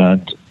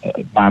turned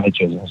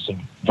managers, and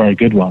some very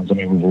good ones. I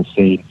mean, we've all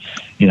seen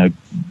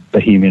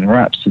Bohemian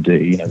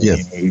Rhapsody, the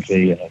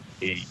movie, and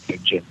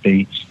Jim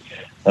Beach,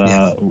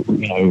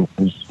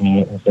 was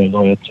their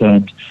lawyer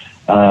turned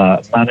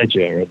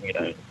manager,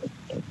 and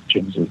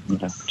Jim's a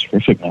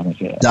terrific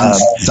manager.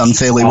 Done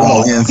fairly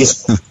well, yeah.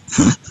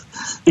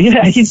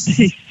 Yeah, he's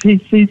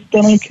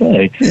done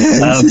okay.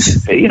 Yeah.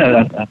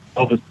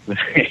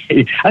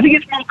 Obviously, I think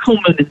it's more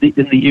common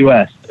in the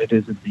US than it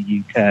is in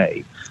the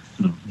UK.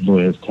 Sort of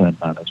lawyers turn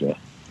manager.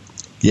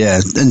 Yeah,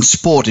 and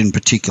sport in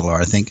particular,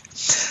 I think.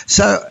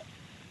 So,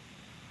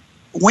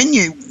 when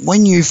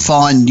you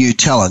find new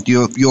talent,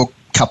 your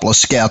couple of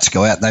scouts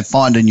go out and they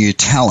find a new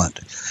talent.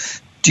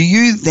 Do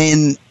you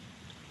then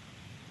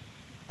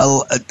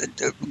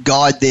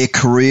guide their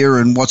career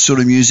and what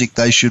sort of music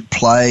they should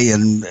play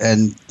and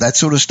that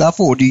sort of stuff,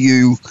 or do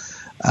you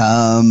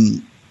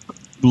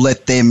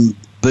let them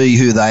be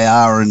who they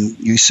are and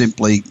you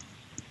simply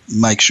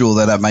make sure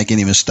they don't make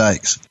any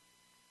mistakes?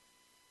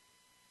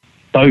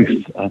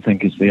 Both, I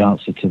think, is the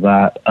answer to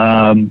that.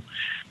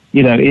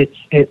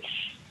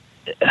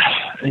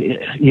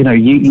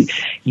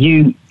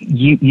 You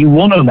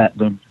want to let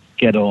them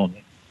get on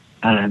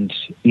and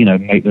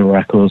make the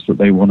records that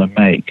they want to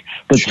make,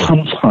 but sure.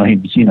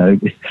 Sometimes we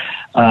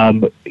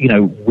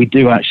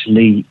do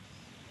actually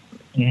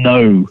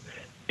know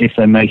if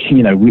they're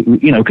making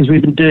because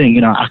we've been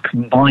doing our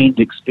combined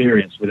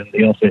experience within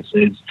the office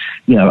is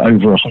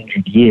over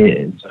 100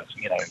 years of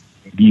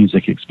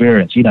music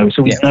experience,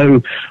 so we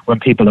know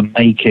when people are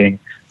making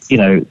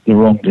the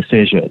wrong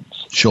decisions.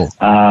 Sure.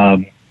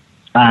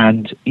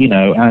 And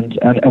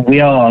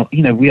we are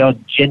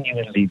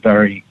genuinely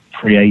very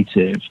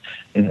creative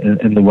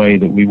in the way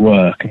that we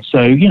work, and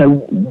so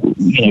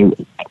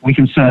we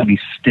can certainly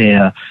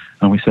steer,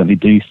 and we certainly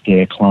do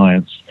steer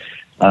clients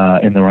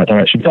in the right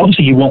direction. But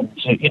obviously, you want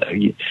to,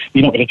 you're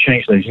not going to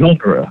change their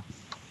genre,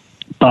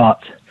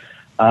 but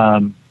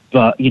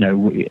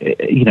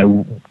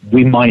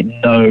we might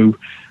know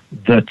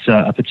that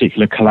a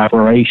particular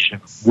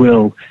collaboration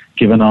will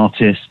give an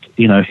artist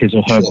his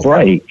or her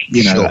break,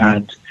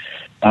 and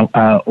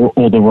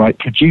or the right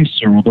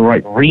producer or the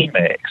right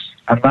remix.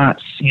 And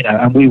that's,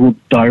 and we will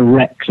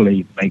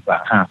directly make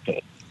that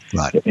happen.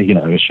 Right.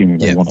 Assuming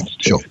they want us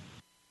to. Sure.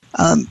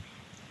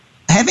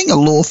 Having a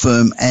law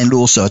firm and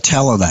also a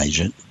talent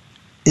agent,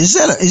 is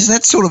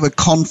that sort of a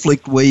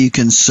conflict where you're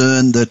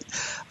concerned that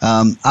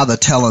other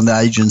talent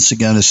agents are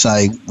going to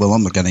say, well,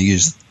 I'm not going to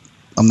use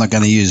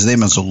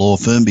them as a law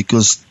firm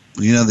because,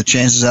 the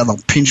chances are they'll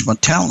pinch my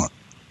talent?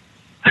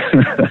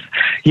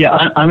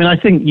 Yeah, I mean, I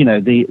think,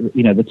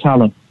 the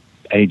talent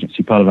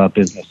agency part of our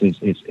business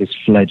is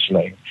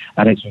fledgling,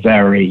 and it's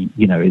very,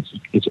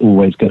 it's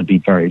always going to be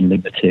very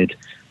limited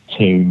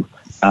to,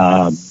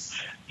 probably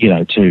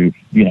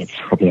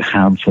a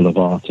handful of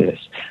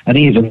artists. And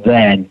even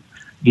then,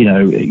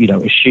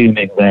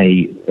 assuming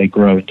they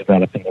grow and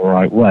develop in the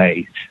right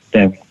way,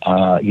 then,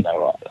 I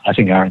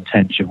think our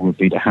intention would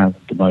be to hand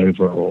them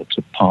over or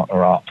to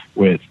partner up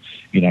with,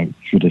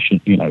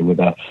 tradition, with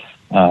a,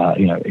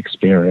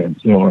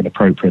 experience or an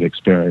appropriate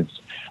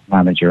experience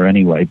manager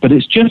anyway. But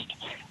it's just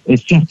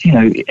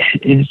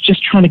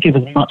trying to give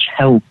as much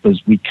help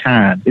as we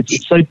can.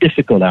 It's so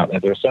difficult out there.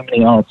 There are so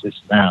many artists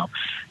now,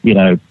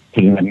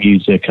 putting their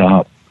music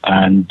up,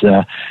 and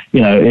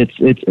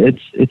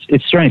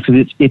it's strange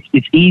because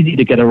it's easy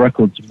to get a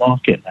record to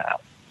market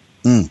now,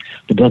 but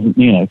it doesn't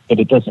mean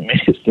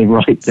it's the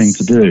right thing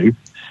to do.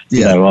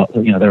 Yeah.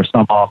 There are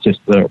some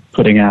artists that are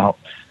putting out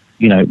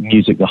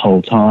music the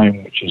whole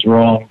time, which is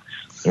wrong.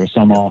 There are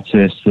some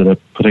artists that are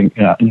putting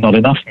not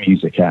enough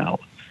music out.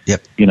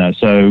 Yep.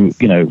 So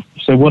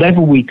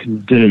whatever we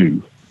can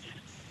do,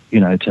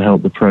 to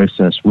help the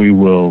process, we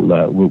will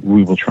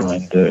try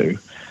and do.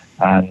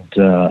 And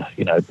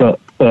but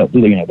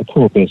the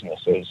core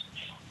business is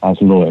as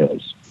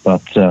lawyers.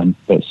 But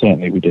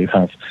certainly we do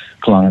have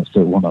clients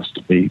that want us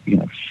to be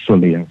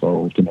fully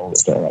involved in all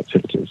of their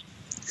activities.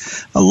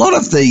 A lot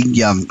of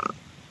the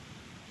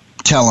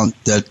talent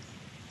that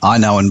I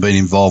know and been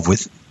involved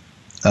with,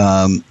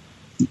 and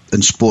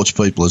sports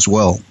people as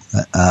well,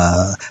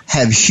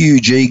 have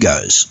huge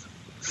egos.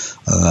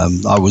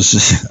 I was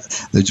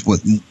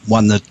with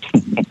one that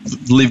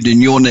lived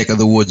in your neck of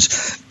the woods,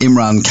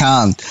 Imran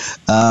Khan,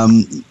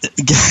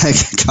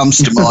 comes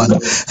to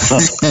mind.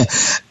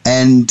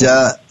 And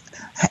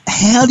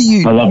how do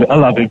you? I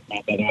love him.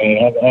 By the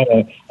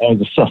way, I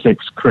was a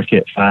Sussex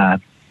cricket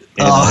fan.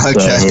 Oh,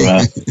 okay.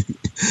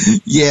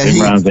 So, yeah,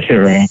 Imran's a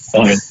hero.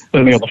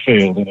 Certainly on the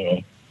field,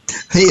 anyway.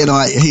 He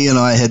and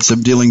I had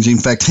some dealings. In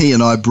fact, he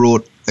and I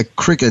brought a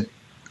cricket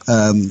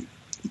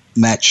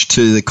match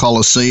to the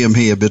Coliseum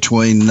here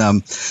between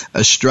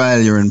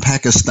Australia and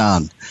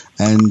Pakistan,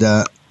 and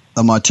I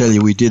might tell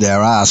you we did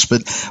our ass,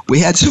 but we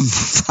had some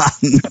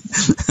fun.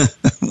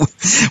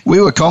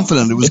 We were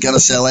confident it was going to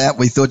sell out.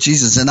 We thought,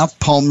 Jesus, enough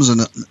Poms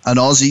and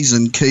Aussies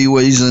and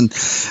Kiwis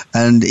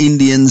and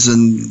Indians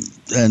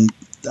and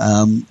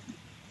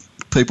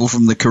people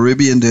from the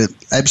Caribbean to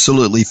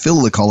absolutely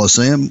fill the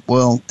Coliseum.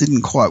 Well,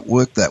 didn't quite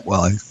work that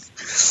way.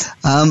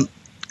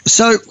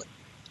 So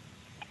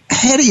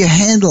how do you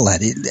handle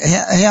that?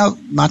 How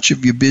much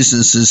of your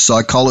business is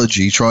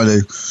psychology, try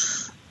to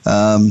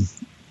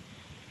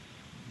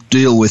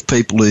deal with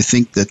people who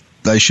think that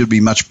they should be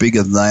much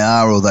bigger than they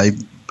are, or they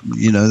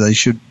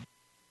should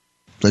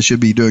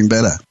be doing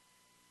better?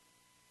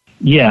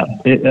 Yeah,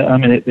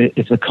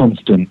 it's a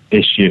constant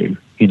issue.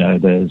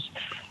 There's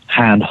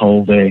hand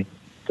holding,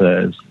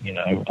 there's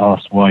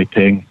arse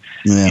wiping,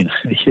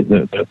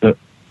 that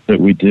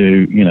we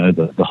do,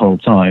 the whole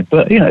time.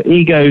 But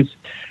egos.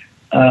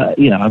 I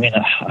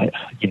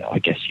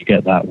guess you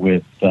get that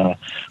with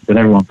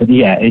everyone. But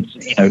yeah, it's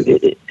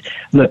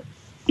look,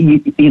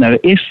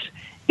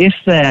 if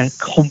their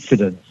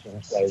confidence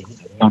and say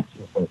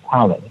matches their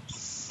talent,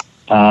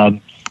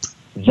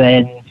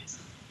 then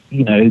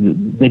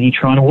you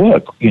try and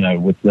work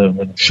with them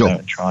and, sure.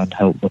 And try and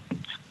help them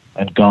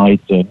and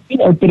guide them.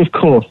 But of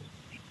course,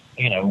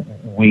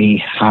 we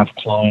have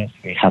clients,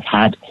 we have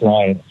had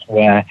clients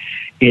where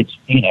it's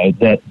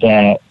that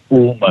they're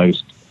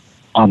almost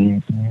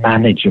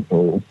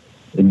unmanageable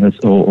in this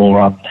or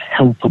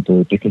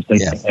unhelpable because they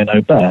think they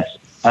know best.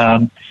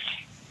 And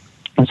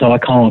so I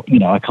can't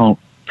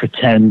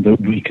pretend that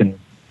we can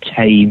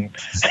tame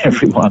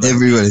everyone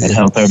and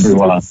help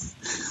everyone.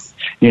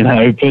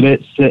 But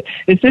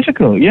it's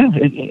difficult. Yeah,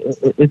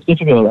 it's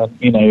difficult.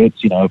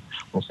 And I've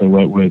also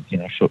worked with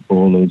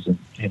footballers and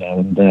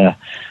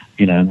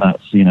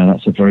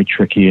that's a very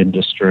tricky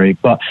industry.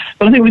 But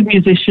I think with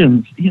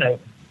musicians,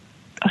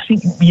 I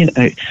think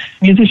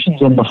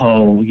musicians on the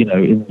whole,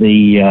 in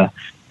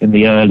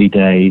the early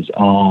days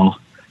are,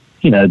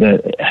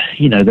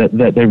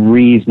 they're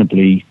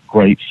reasonably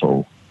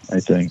grateful. I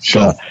think,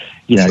 sure. But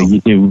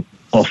you do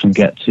often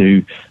get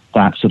to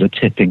that sort of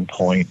tipping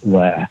point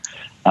where,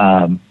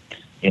 they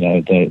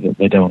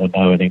don't want to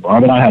know anymore. I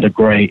mean, I had a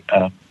great,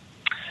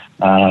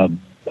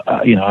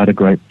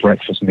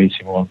 breakfast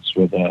meeting once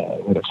with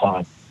a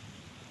client,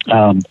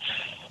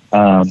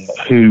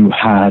 who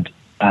had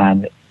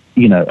an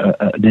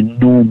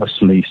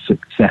enormously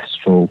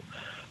successful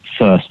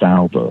first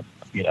album,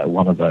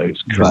 one of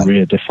those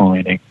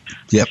career-defining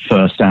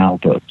first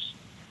albums,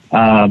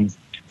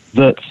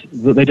 that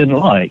they didn't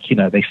like.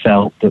 They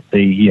felt that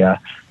the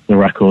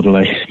record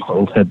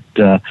label had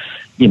sort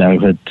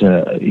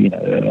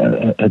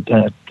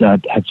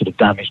of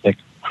damaged their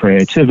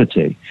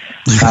creativity,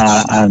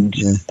 and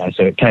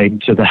so it came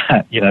to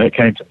that. It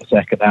came to the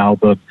second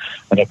album,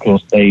 and of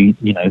course they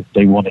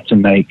wanted to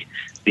make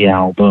the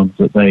album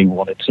that they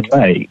wanted to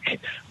make,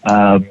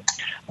 and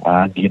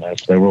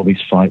so there were all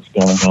these fights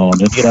going on,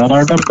 and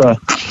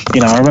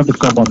I remember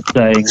someone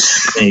saying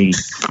to me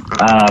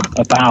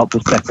about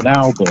the second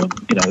album,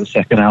 the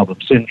second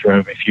album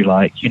syndrome, if you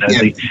like.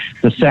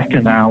 The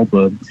second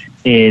album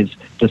is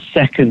the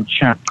second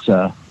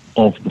chapter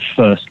of the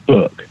first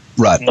book,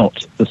 right?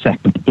 Not the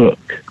second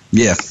book.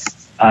 Yeah.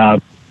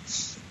 And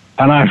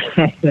I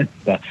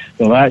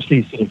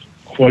actually sort of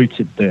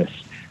quoted this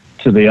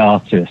to the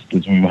artist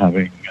as we were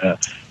having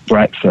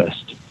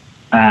breakfast,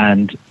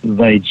 and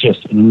they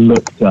just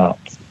looked up,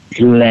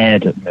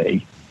 glared at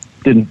me,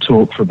 didn't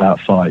talk for about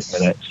 5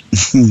 minutes,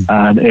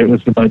 and it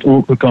was the most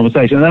awkward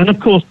conversation. And then, of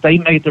course, they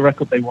made the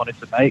record they wanted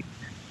to make,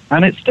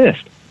 and it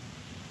stiffed.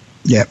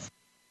 Yep.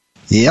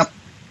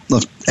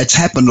 Look, it's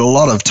happened a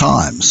lot of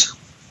times.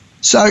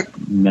 So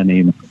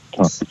many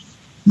times.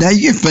 Now,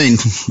 you've been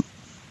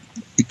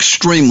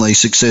extremely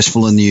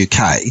successful in the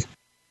UK.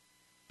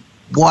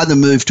 Why the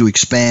move to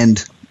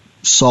expand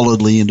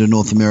solidly into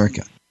North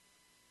America?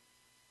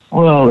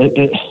 Well,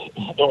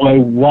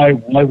 why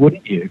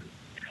wouldn't you?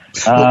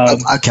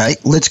 Okay,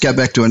 let's go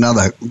back to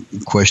another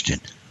question.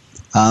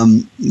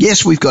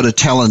 Yes, we've got a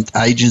talent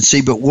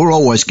agency, but we're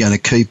always going to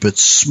keep it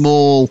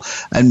small,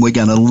 and we're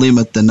going to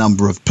limit the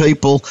number of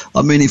people.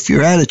 I mean, if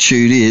your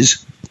attitude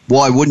is,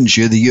 why wouldn't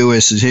you? The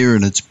US is here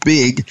and it's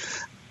big.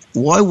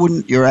 Why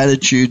wouldn't your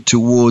attitude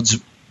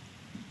towards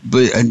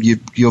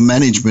your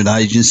management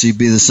agency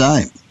be the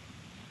same?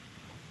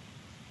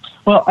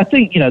 Well, I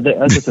think, as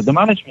I said, the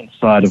management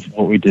side of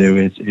what we do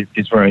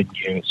is very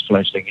new. It's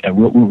fledgling.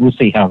 We'll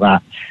see how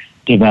that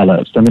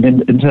develops. I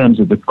mean, in terms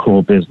of the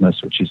core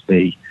business, which is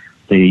the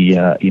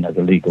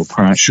legal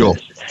practice. Sure.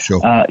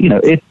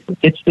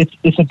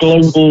 It's a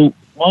global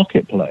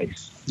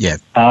marketplace. Yeah.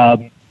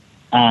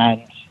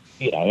 And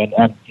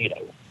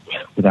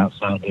without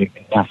sounding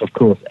naff, of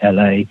course,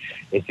 LA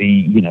is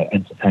the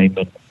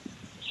entertainment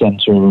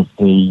center of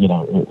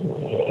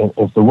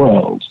the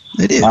world.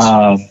 It is.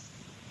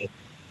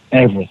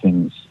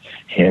 Everything's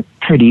here,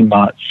 pretty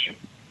much.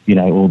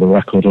 All the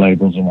record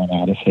labels are run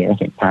out of here. I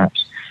think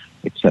perhaps,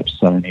 except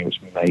Sony,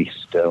 which may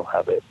still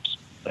have its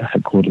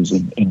headquarters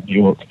in New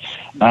York.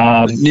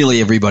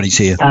 Nearly everybody's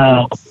here.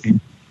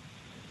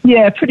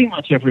 Yeah, pretty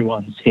much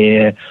everyone's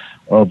here.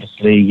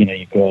 Obviously,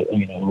 you've got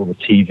all the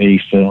TV,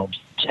 films,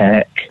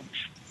 tech,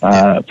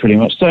 pretty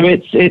much. So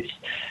it's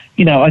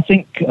I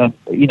think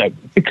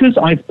because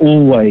I've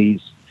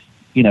always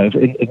in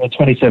the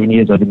 27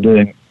 years I've been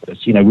doing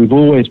this, we've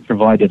always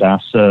provided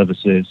our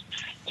services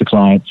to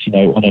clients,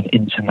 on an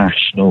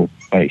international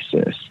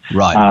basis.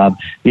 Right.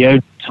 The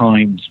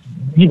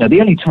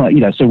only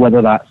time, so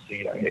whether that's,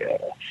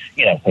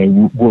 so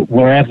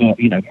wherever,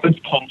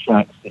 most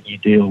contracts that you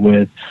deal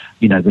with,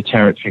 the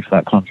territory for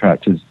that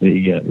contract is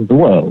the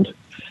world.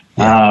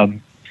 Yeah.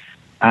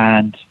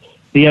 And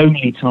the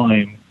only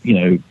time,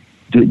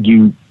 that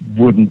you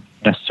wouldn't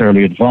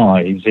necessarily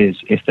advise is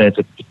if there's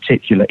a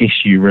particular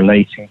issue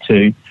relating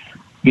to,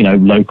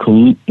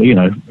 local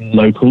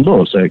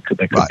law. So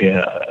there could be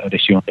an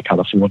issue on the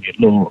California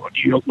law or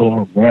New York law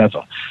or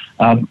wherever.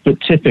 But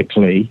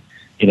typically,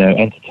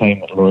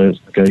 entertainment lawyers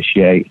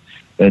negotiate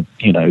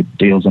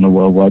deals on a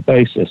worldwide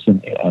basis,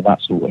 and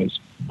that's always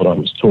what I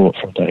was taught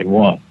from day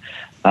one.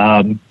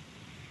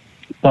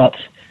 But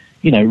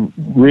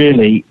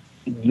really,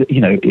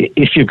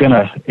 if you're going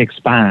to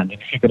expand, if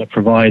you're going to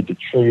provide the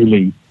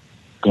truly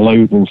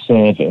global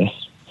service,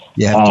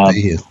 that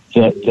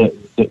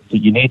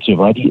you need to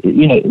provide,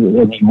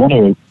 and you want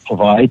to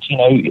provide,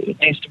 it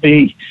needs to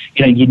be,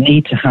 you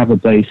need to have a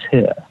base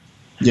here.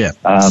 Yeah.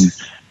 And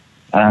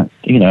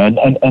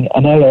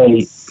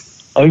LA,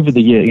 over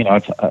the year,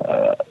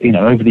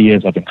 over the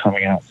years I've been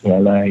coming out to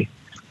LA,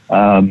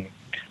 and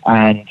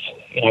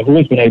I've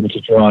always been able to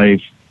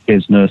drive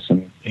business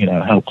and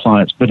help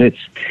clients, but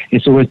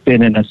it's always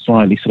been in a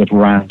slightly sort of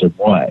random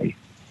way.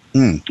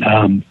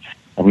 And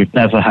we've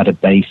never had a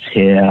base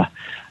here,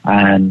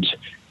 and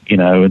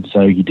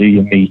so you do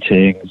your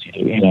meetings,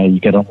 you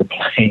get on the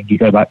plane, you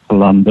go back to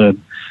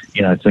London,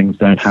 things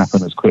don't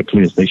happen as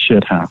quickly as they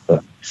should happen.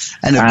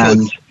 And of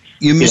course,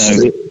 you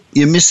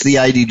miss the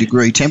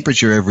 80-degree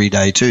temperature every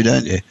day too,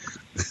 don't you?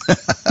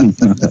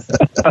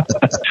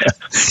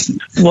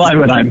 Why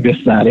would I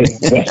miss that in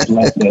West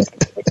London?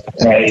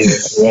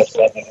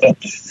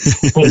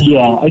 But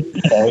yeah,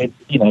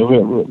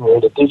 we're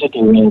in a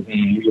digital world.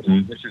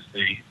 This is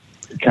the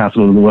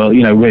capital of the world.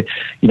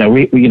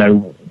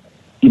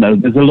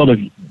 There's a lot of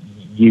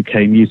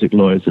UK music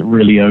lawyers that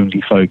really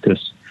only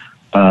focus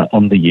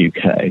on the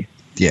UK.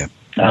 Yeah.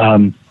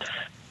 And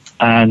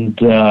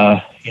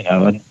I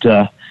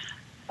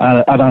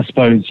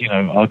suppose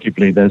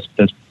arguably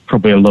there's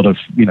probably a lot of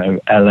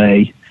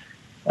LA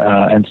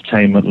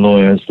entertainment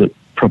lawyers that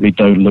probably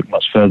don't look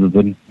much further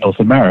than North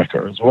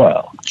America as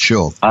well.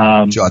 Sure.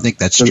 I think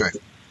that's true.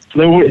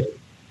 So is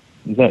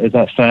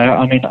that fair?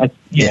 I mean,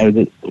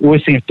 there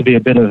always seems to be a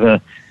bit of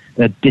a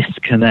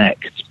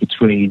disconnect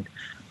between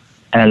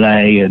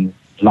LA and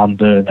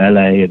London,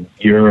 LA and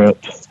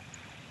Europe.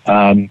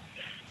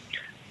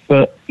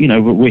 But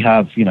we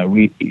have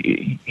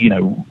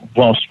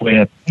whilst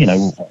we're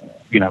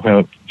we have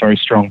a very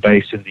strong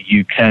base in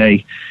the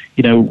UK.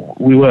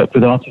 We work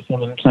with artists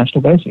on an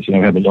international basis. We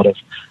have a lot of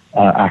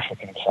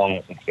African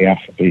clients. The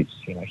Afrobeat's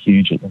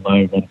huge at the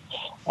moment.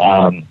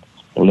 A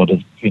lot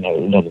of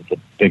the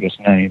biggest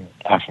name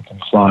African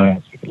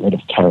clients. We have a lot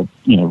of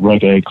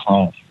reggae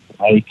clients.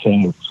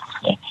 Jamaica,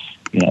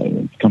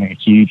 it's becoming a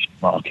huge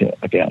market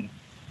again.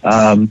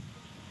 And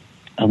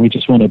we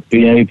just want to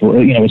be able,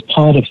 as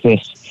part of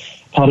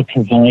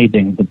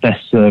providing the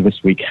best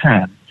service we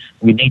can,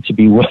 we need to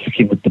be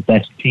working with the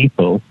best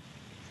people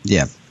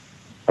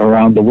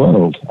around the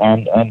world,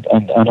 and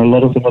a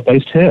lot of them are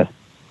based here.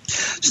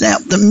 Now,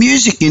 the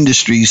music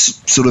industry's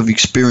sort of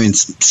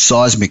experienced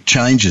seismic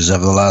changes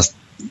over the last,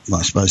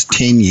 I suppose,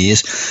 10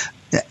 years,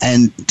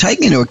 and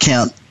taking into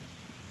account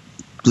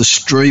the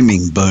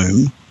streaming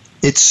boom,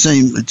 it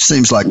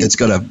seems like it's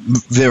got a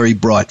very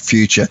bright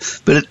future,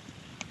 but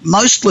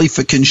mostly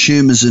for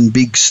consumers and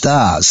big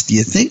stars. Do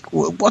you think,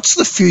 what's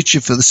the future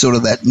for the sort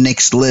of that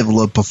next level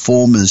of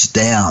performers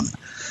down?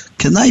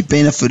 Can they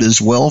benefit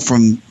as well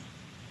from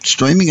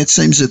streaming? It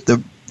seems that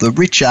the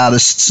rich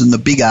artists and the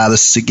big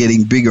artists are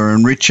getting bigger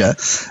and richer,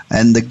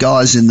 and the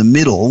guys in the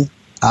middle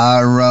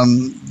are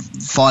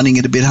finding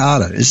it a bit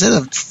harder. Is that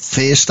a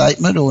fair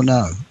statement or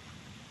no?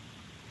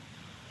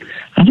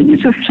 I think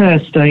it's a fair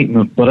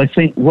statement, but I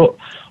think streaming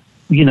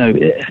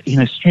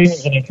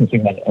is an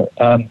interesting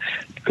one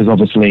because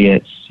obviously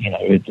it's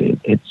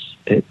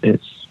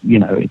it's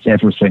it's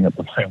everything at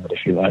the moment,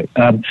 if you like.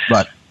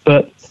 Right.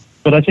 But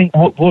I think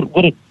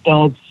what it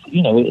does,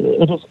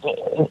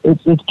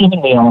 it's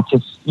giving the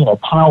artists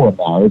power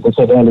now. As I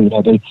said earlier,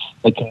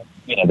 they can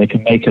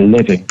make a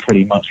living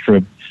pretty much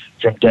from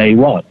day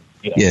one.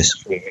 Yes.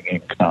 Streaming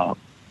income,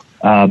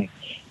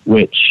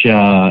 which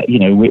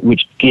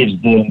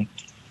gives them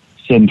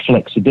some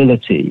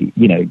flexibility.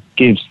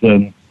 Gives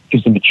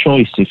them a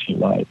choice, if you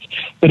like.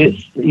 But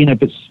it's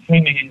but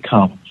streaming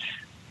income,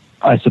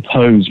 I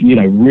suppose,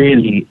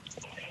 really,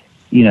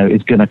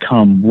 is going to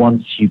come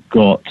once you've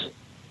got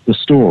the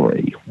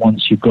story,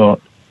 once you've got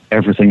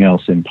everything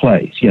else in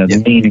place,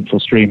 the meaningful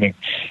streaming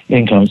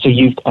income. So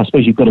I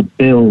suppose you've got to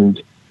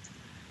build,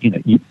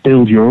 you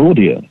build your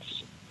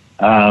audience.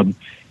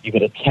 You've got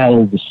to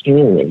tell the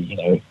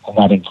story, and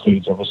that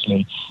includes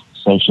obviously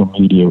social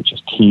media, which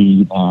is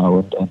key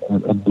now,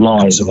 and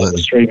live.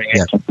 Absolutely. Streaming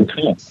income.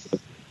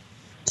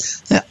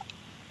 Yeah.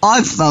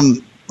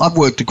 I've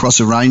worked across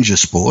a range of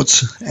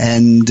sports,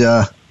 and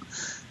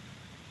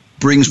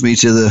brings me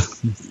to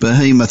the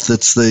behemoth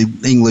that's the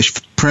English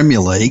Premier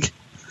League.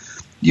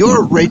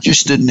 You're a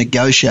registered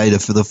negotiator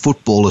for the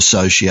Football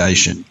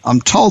Association. I'm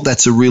told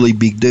that's a really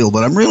big deal,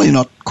 but I'm really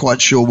not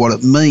quite sure what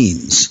it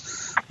means.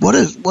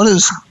 Does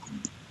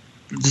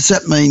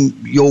that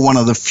mean you're one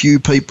of the few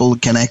people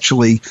that can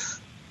actually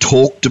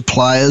talk to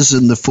players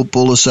in the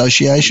Football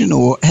Association,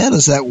 or how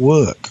does that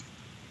work?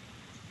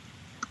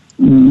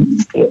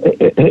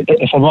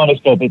 If I'm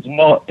honest, Bob, it's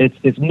not as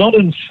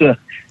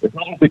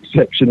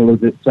exceptional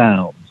as it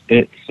sounds.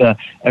 It's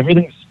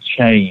everything's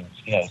changed.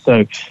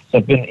 So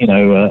I've been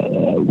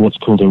what's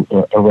called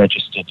a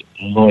registered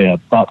lawyer,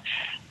 but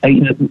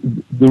the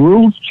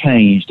rules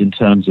changed in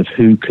terms of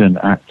who can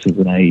act as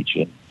an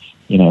agent.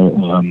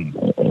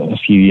 A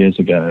few years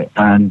ago,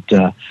 and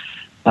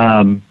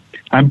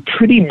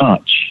pretty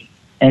much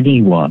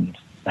anyone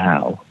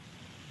now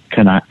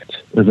can act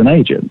as an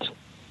agent.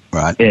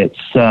 Right. It's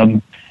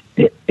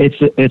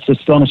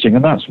astonishing,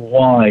 and that's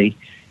why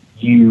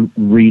you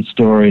read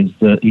stories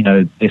that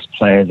this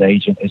player's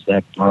agent is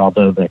their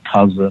brother, their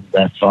cousin,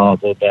 their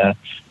father, their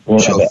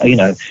whatever.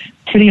 Sure.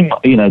 Pretty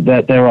much.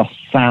 There are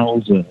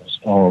thousands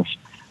of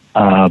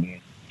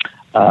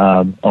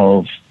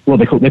well,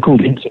 they're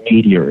called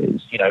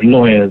intermediaries.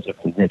 Lawyers are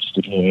called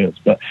registered lawyers,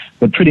 but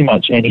pretty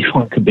much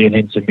anyone can be an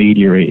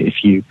intermediary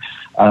if you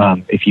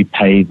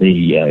pay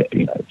the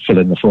fill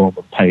in the form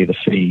and pay the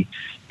fee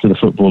to the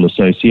Football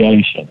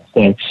Association.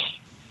 So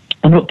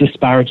I'm not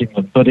disparaging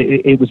them, but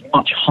it was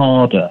much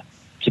harder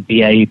to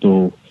be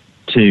able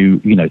to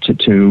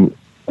to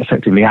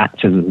effectively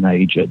act as an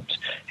agent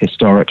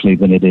historically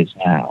than it is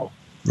now.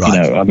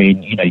 Right.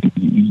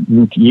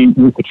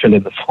 You could fill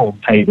in the form,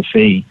 pay the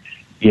fee,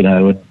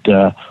 and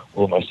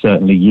almost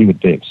certainly you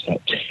would be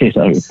accepted,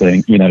 I would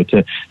think,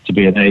 to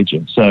be an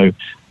agent. So,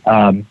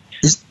 and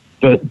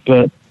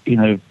so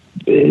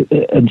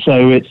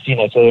it's,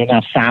 so there are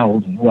now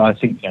thousands. Well, I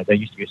think, there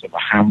used to be sort of a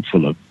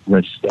handful of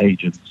registered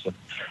agents and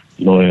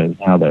lawyers.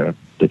 Now there are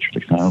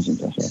literally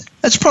thousands, I think.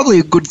 That's probably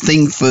a good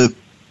thing for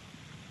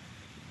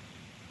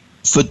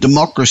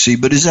democracy,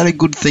 but is that a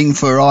good thing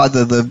for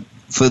either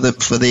for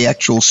the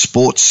actual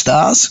sports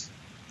stars?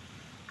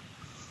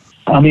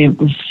 I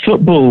mean,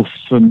 football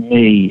for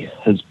me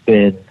has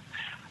been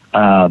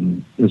a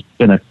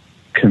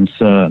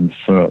concern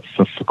for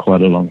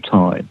quite a long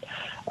time.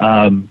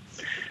 In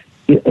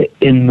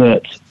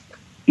that,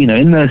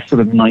 in the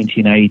sort of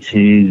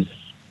 1980s,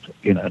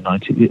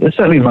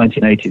 certainly the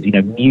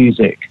 1980s,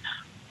 music,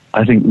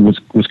 I think was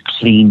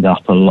cleaned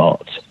up a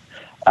lot.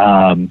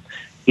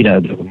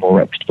 There were more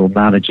reputable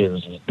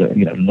managers,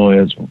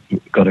 lawyers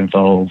got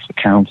involved,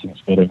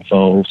 accountants got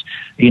involved,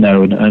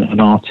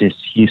 and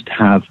artists used to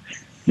have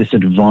this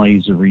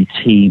advisory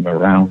team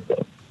around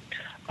them.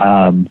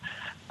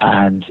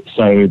 And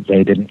so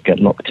they didn't get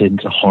locked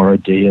into horror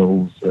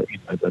deals that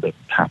had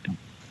happened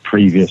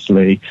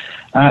previously.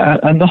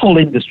 And the whole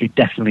industry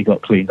definitely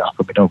got cleaned up.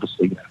 I mean,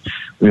 obviously,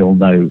 we all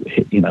know,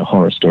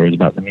 horror stories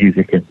about the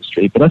music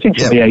industry, but I think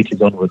from the 80s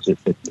onwards, it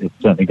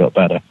certainly got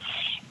better.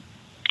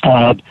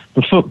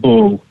 The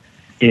football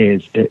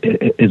is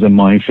a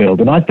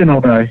minefield, and I've been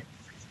on a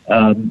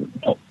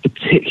not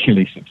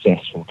particularly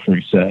successful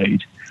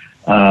crusade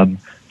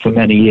for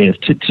many years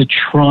to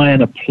try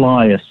and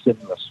apply a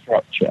similar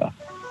structure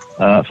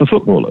for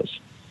footballers,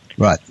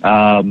 right?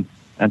 And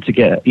to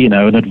get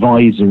an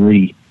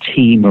advisory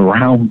team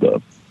around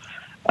them,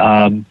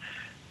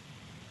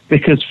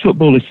 because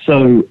football is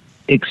so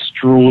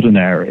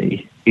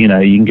extraordinary. You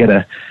can get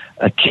a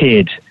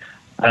kid,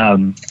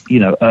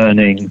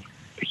 earning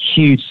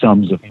huge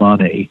sums of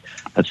money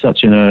at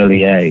such an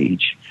early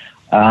age,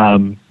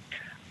 and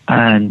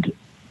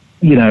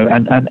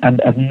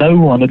no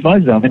one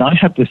advises them. I mean, I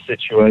had this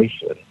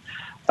situation,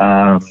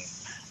 quite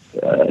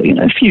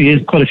a few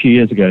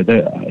years ago.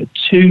 There are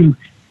two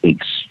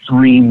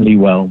extremely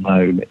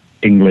well-known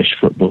English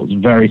footballers,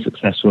 very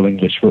successful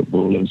English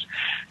footballers,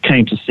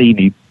 came to see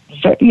me,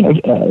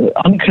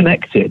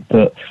 unconnected,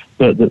 but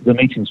the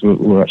meetings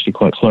were actually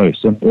quite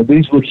close, and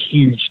these were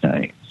huge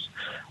names.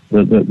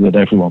 that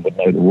everyone would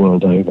know the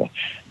world over.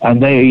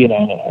 And they, and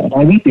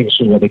I wasn't even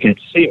sure where they came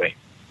to see me.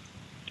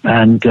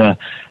 And so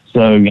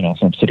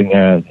I'm sitting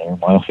there in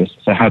my office.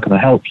 So how can I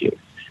help you?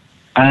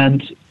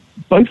 And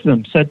both of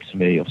them said to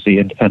me, obviously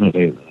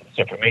independently at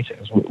separate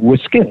meetings, we're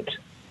skint.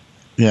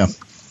 Yeah.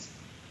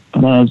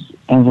 And I was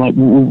like,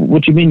 well,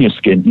 what do you mean you're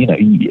skint?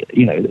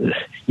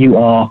 You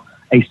are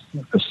a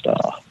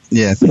superstar.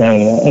 Yeah.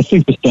 A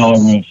superstar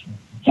of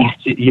that,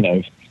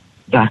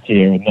 that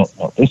era,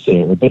 not this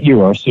era, but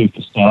you are a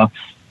superstar,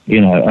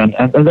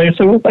 and they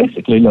said, well,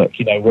 basically, look,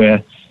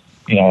 I'm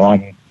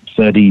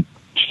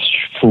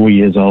 34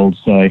 years old,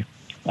 so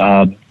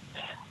I'm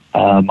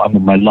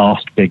on my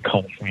last big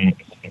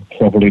contract. I'm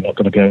probably not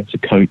going to go into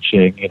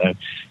coaching,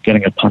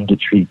 getting a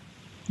punditry,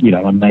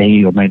 I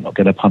may or may not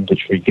get a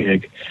punditry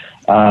gig.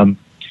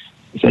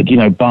 He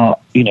said,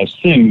 but,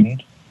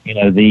 soon,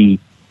 the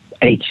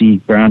 80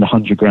 grand,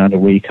 100 grand a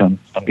week I'm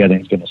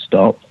getting is going to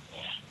stop.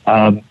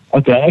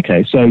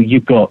 Okay, so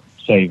you've got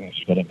savings,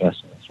 you've got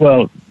investments.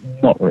 Well,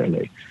 not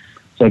really.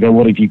 So I go,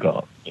 what have you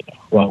got?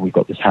 Well, we've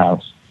got this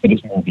house, but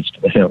it's mortgaged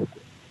to the hilt.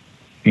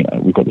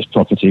 We've got this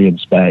property in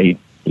Spain,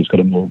 but it's got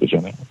a mortgage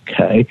on it.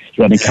 Okay. Do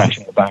you have any cash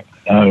in the bank?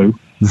 No.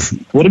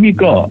 What have you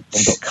got?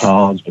 I've got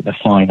cars, but they're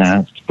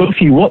financed. Got a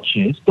few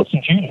watches, got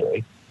some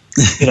jewellery.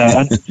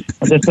 And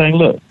they're saying,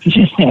 look,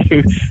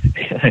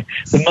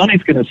 the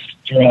money's going to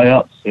dry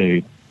up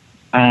soon.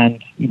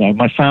 And,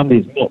 my family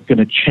is not going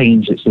to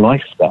change its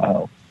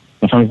lifestyle.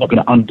 My family's not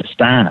going to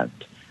understand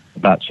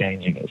about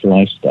changing its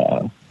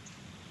lifestyle.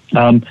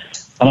 And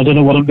I don't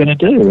know what I'm going to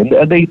do. And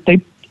they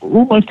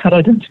almost had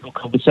identical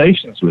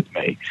conversations with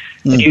me.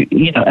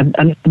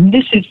 And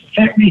this is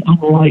very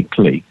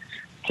unlikely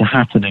to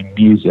happen in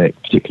music,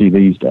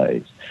 particularly these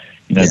days.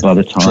 By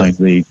the time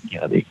the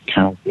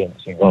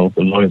accountants involved,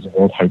 the lawyers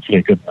involved, hopefully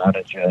a good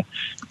manager,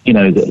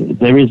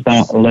 there is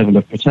that level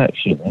of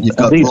protection. And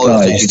these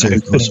guys,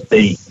 couldn't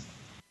be.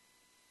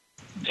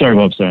 Sorry,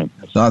 Bob. Sorry.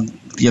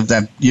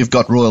 You've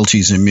got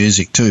royalties in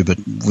music too, but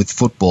with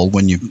football,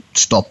 when you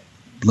stop,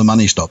 the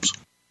money stops.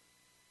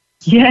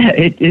 Yeah,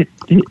 it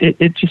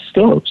just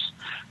stops.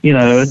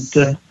 And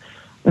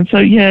so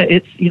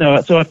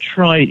it's so I've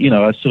tried.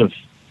 I sort of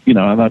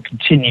I'm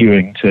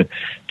continuing to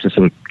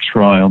sort of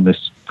try on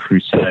this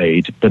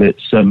crusade, but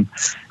it's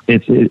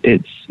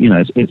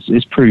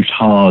proved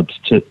hard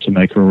to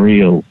make a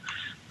real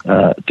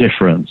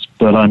difference.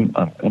 But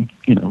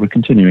we're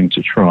continuing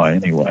to try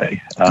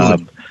anyway.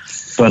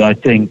 But I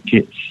think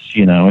it's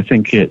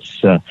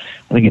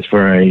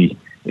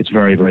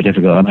very very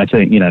difficult, and I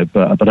think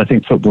but I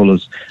think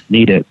footballers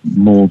need it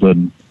more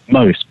than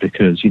most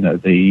because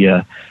particularly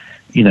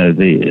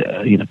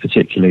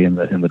in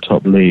the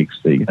top leagues,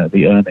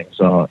 the earnings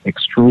are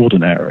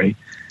extraordinary.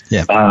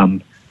 Yeah.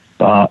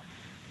 But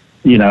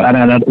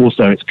and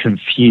also it's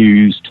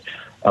confused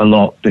a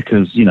lot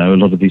because a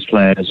lot of these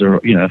players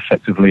are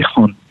effectively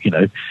on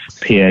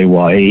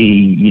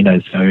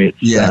PAYE. So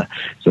it's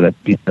so that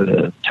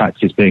the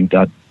tax is being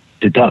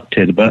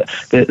deducted, but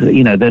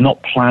they're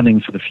not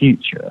planning for the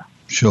future.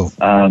 Sure.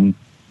 And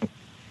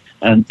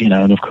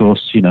of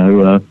course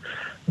a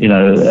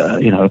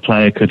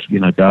player could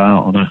go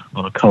out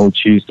on a cold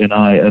Tuesday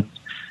night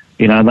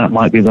and that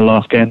might be the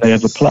last game they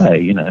ever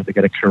play. They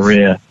get a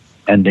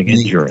career-ending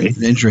injury.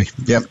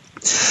 Yep.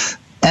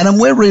 Adam,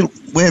 we're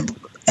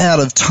out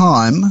of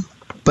time,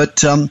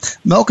 but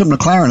Malcolm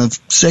McLaren of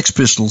Sex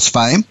Pistols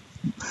fame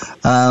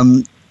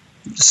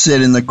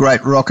said in the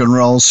great rock and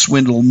roll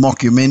swindle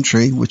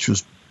mockumentary, which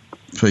was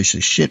a piece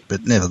of shit,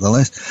 but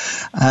nevertheless,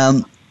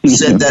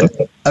 said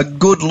that a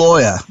good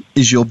lawyer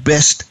is your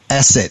best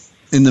asset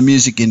in the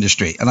music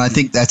industry. And I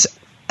think that's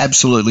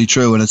absolutely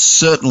true, and it's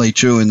certainly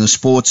true in the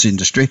sports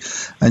industry.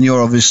 And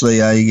you're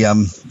obviously a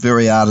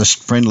very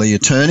artist-friendly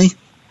attorney,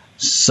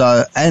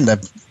 so and I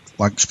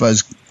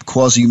suppose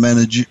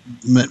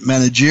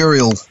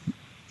quasi-managerial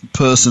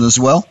person as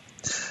well.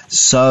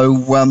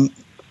 So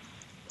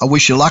I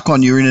wish you luck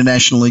on your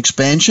international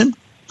expansion.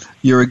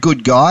 You're a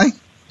good guy,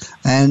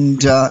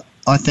 and I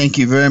thank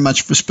you very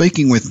much for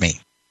speaking with me.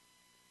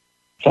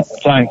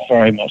 Thanks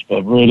very much,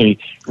 Bob. Really,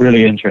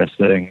 really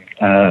interesting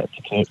to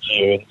talk to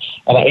you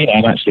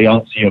and actually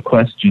answer your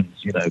questions.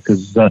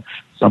 Because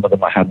some of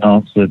them I hadn't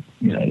answered,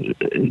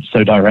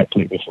 so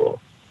directly before.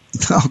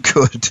 Oh,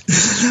 good.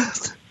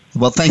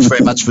 Well, thanks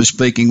very much for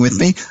speaking with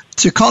me.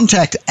 To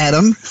contact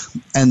Adam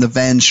and the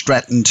Van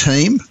Stratton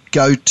team,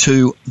 go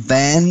to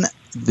Van,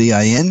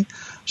 V-A-N,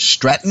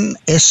 Stratton,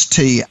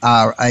 S-T-R-A-T-E-N,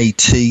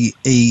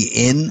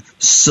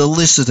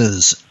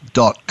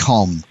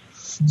 solicitors.com.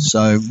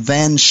 So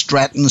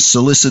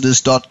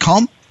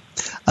vanstrattonsolicitors.com.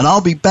 And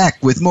I'll be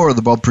back with more of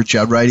the Bob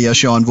Pritchard Radio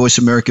Show on Voice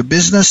America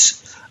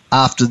Business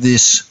after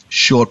this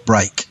short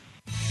break.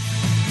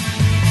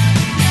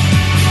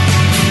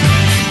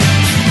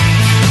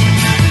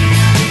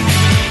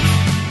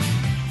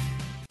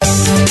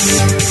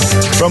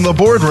 From the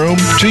boardroom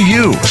to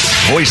you,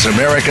 Voice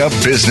America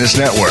Business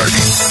Network.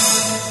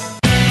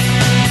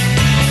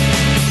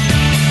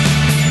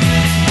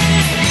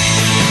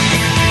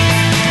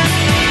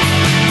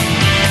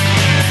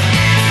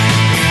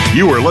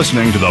 You are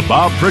listening to the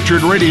Bob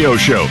Pritchard Radio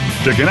Show.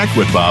 To connect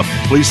with Bob,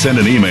 please send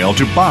an email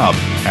to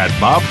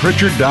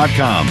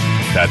bob@bobpritchard.com.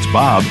 That's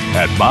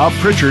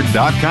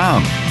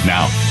bob@bobpritchard.com.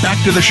 Now,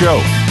 back to the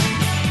show.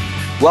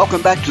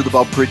 Welcome back to the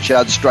Bob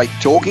Pritchard Straight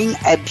Talking,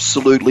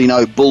 absolutely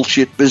no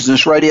bullshit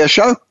business radio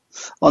show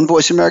on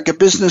Voice America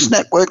Business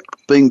Network,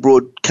 being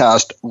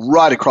broadcast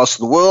right across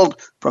the world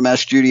from our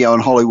studio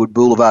on Hollywood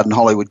Boulevard in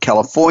Hollywood,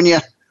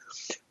 California,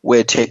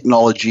 where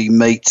technology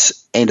meets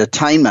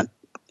entertainment.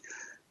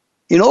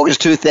 In August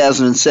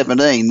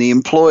 2017, the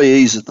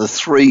employees at the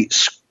Three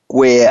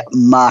Square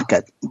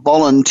Market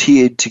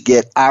volunteered to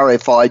get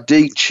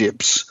RFID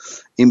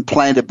chips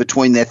implanted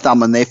between their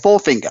thumb and their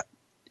forefinger.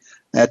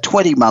 Now,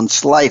 20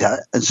 months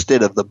later,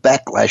 instead of the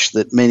backlash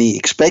that many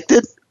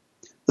expected,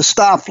 the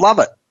staff love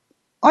it.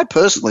 I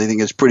personally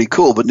think it's pretty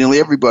cool, but nearly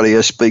everybody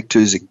I speak to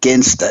is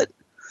against it.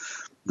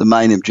 The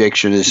main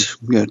objection is,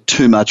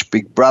 too much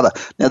Big Brother.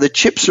 Now, the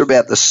chips are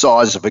about the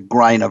size of a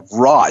grain of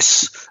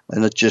rice,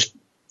 and it just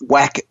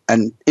whack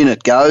and in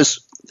it goes.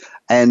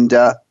 And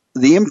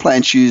the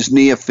implants use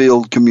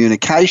near-field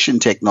communication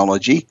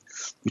technology,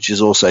 which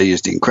is also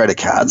used in credit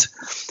cards,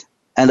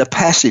 and a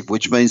passive,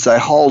 which means they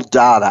hold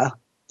data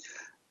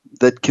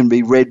that can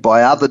be read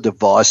by other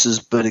devices,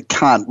 but it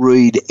can't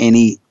read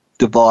any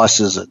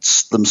devices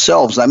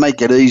themselves. They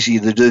make it easier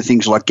to do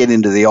things like get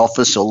into the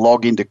office or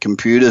log into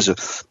computers or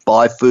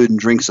buy food and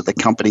drinks at the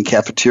company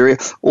cafeteria.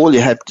 All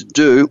you have to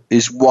do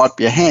is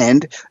wipe your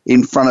hand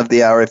in front of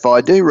the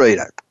RFID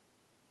reader,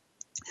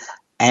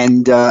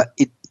 and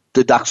it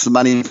deducts the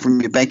money from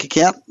your bank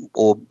account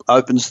or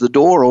opens the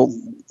door or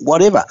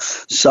whatever.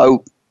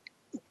 So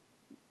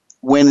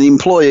when the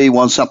employee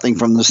wants something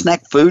from the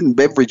snack food and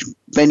beverage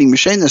vending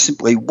machine, they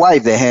simply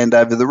wave their hand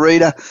over the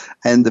reader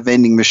and the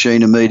vending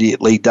machine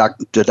immediately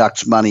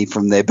deducts money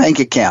from their bank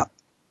account.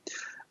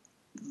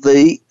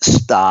 The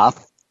staff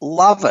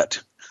love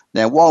it.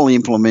 Now, while the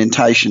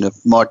implementation of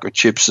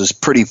microchips is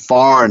pretty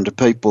foreign to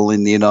people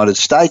in the United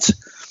States,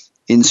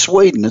 in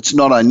Sweden it's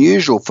not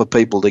unusual for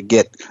people to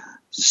get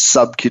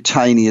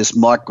subcutaneous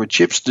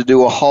microchips to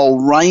do a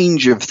whole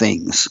range of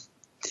things.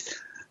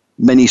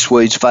 Many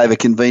Swedes favour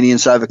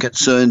convenience over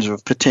concerns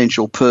of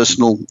potential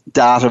personal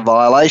data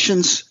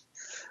violations,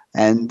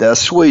 and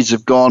Swedes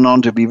have gone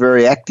on to be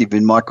very active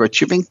in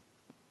microchipping.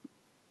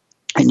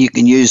 And you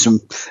can use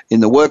them in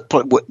the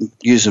workplace,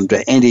 use them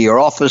to enter your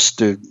office,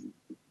 to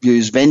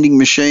use vending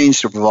machines,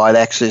 to provide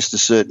access to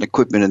certain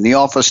equipment in the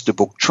office, to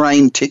book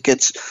train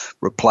tickets,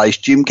 replace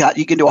gym cards.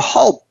 You can do a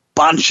whole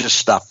bunch of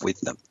stuff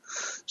with them.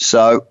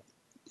 So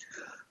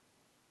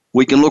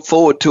we can look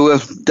forward to a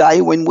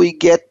day when we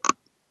get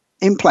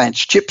implants,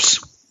 chips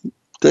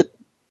that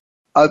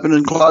open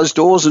and close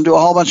doors and do a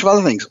whole bunch of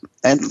other things.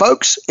 And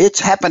folks, it's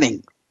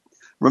happening.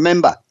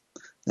 Remember,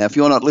 now if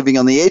you're not living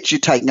on the edge,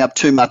 you're taking up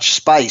too much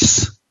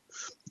space.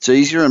 It's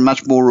easier and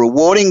much more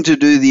rewarding to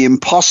do the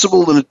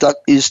impossible than it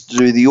is to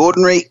do the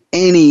ordinary.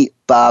 Any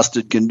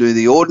bastard can do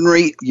the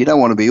ordinary. You don't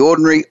want to be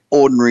ordinary.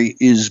 Ordinary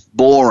is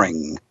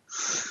boring.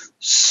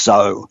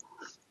 So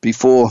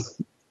before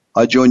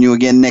I join you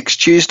again next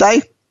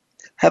Tuesday,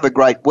 have a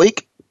great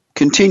week.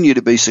 Continue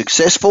to be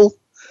successful,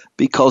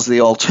 because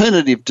the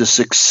alternative to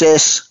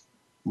success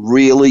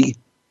really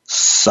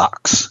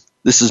sucks.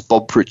 This is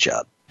Bob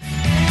Pritchard.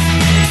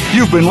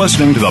 You've been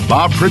listening to the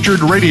Bob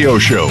Pritchard Radio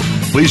Show.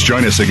 Please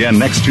join us again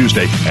next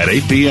Tuesday at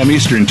 8 p.m.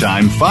 Eastern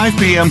Time, 5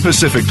 p.m.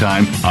 Pacific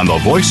Time on the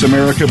Voice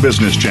America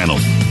Business Channel.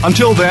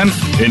 Until then,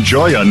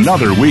 enjoy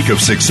another week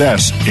of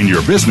success in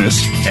your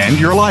business and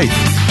your life.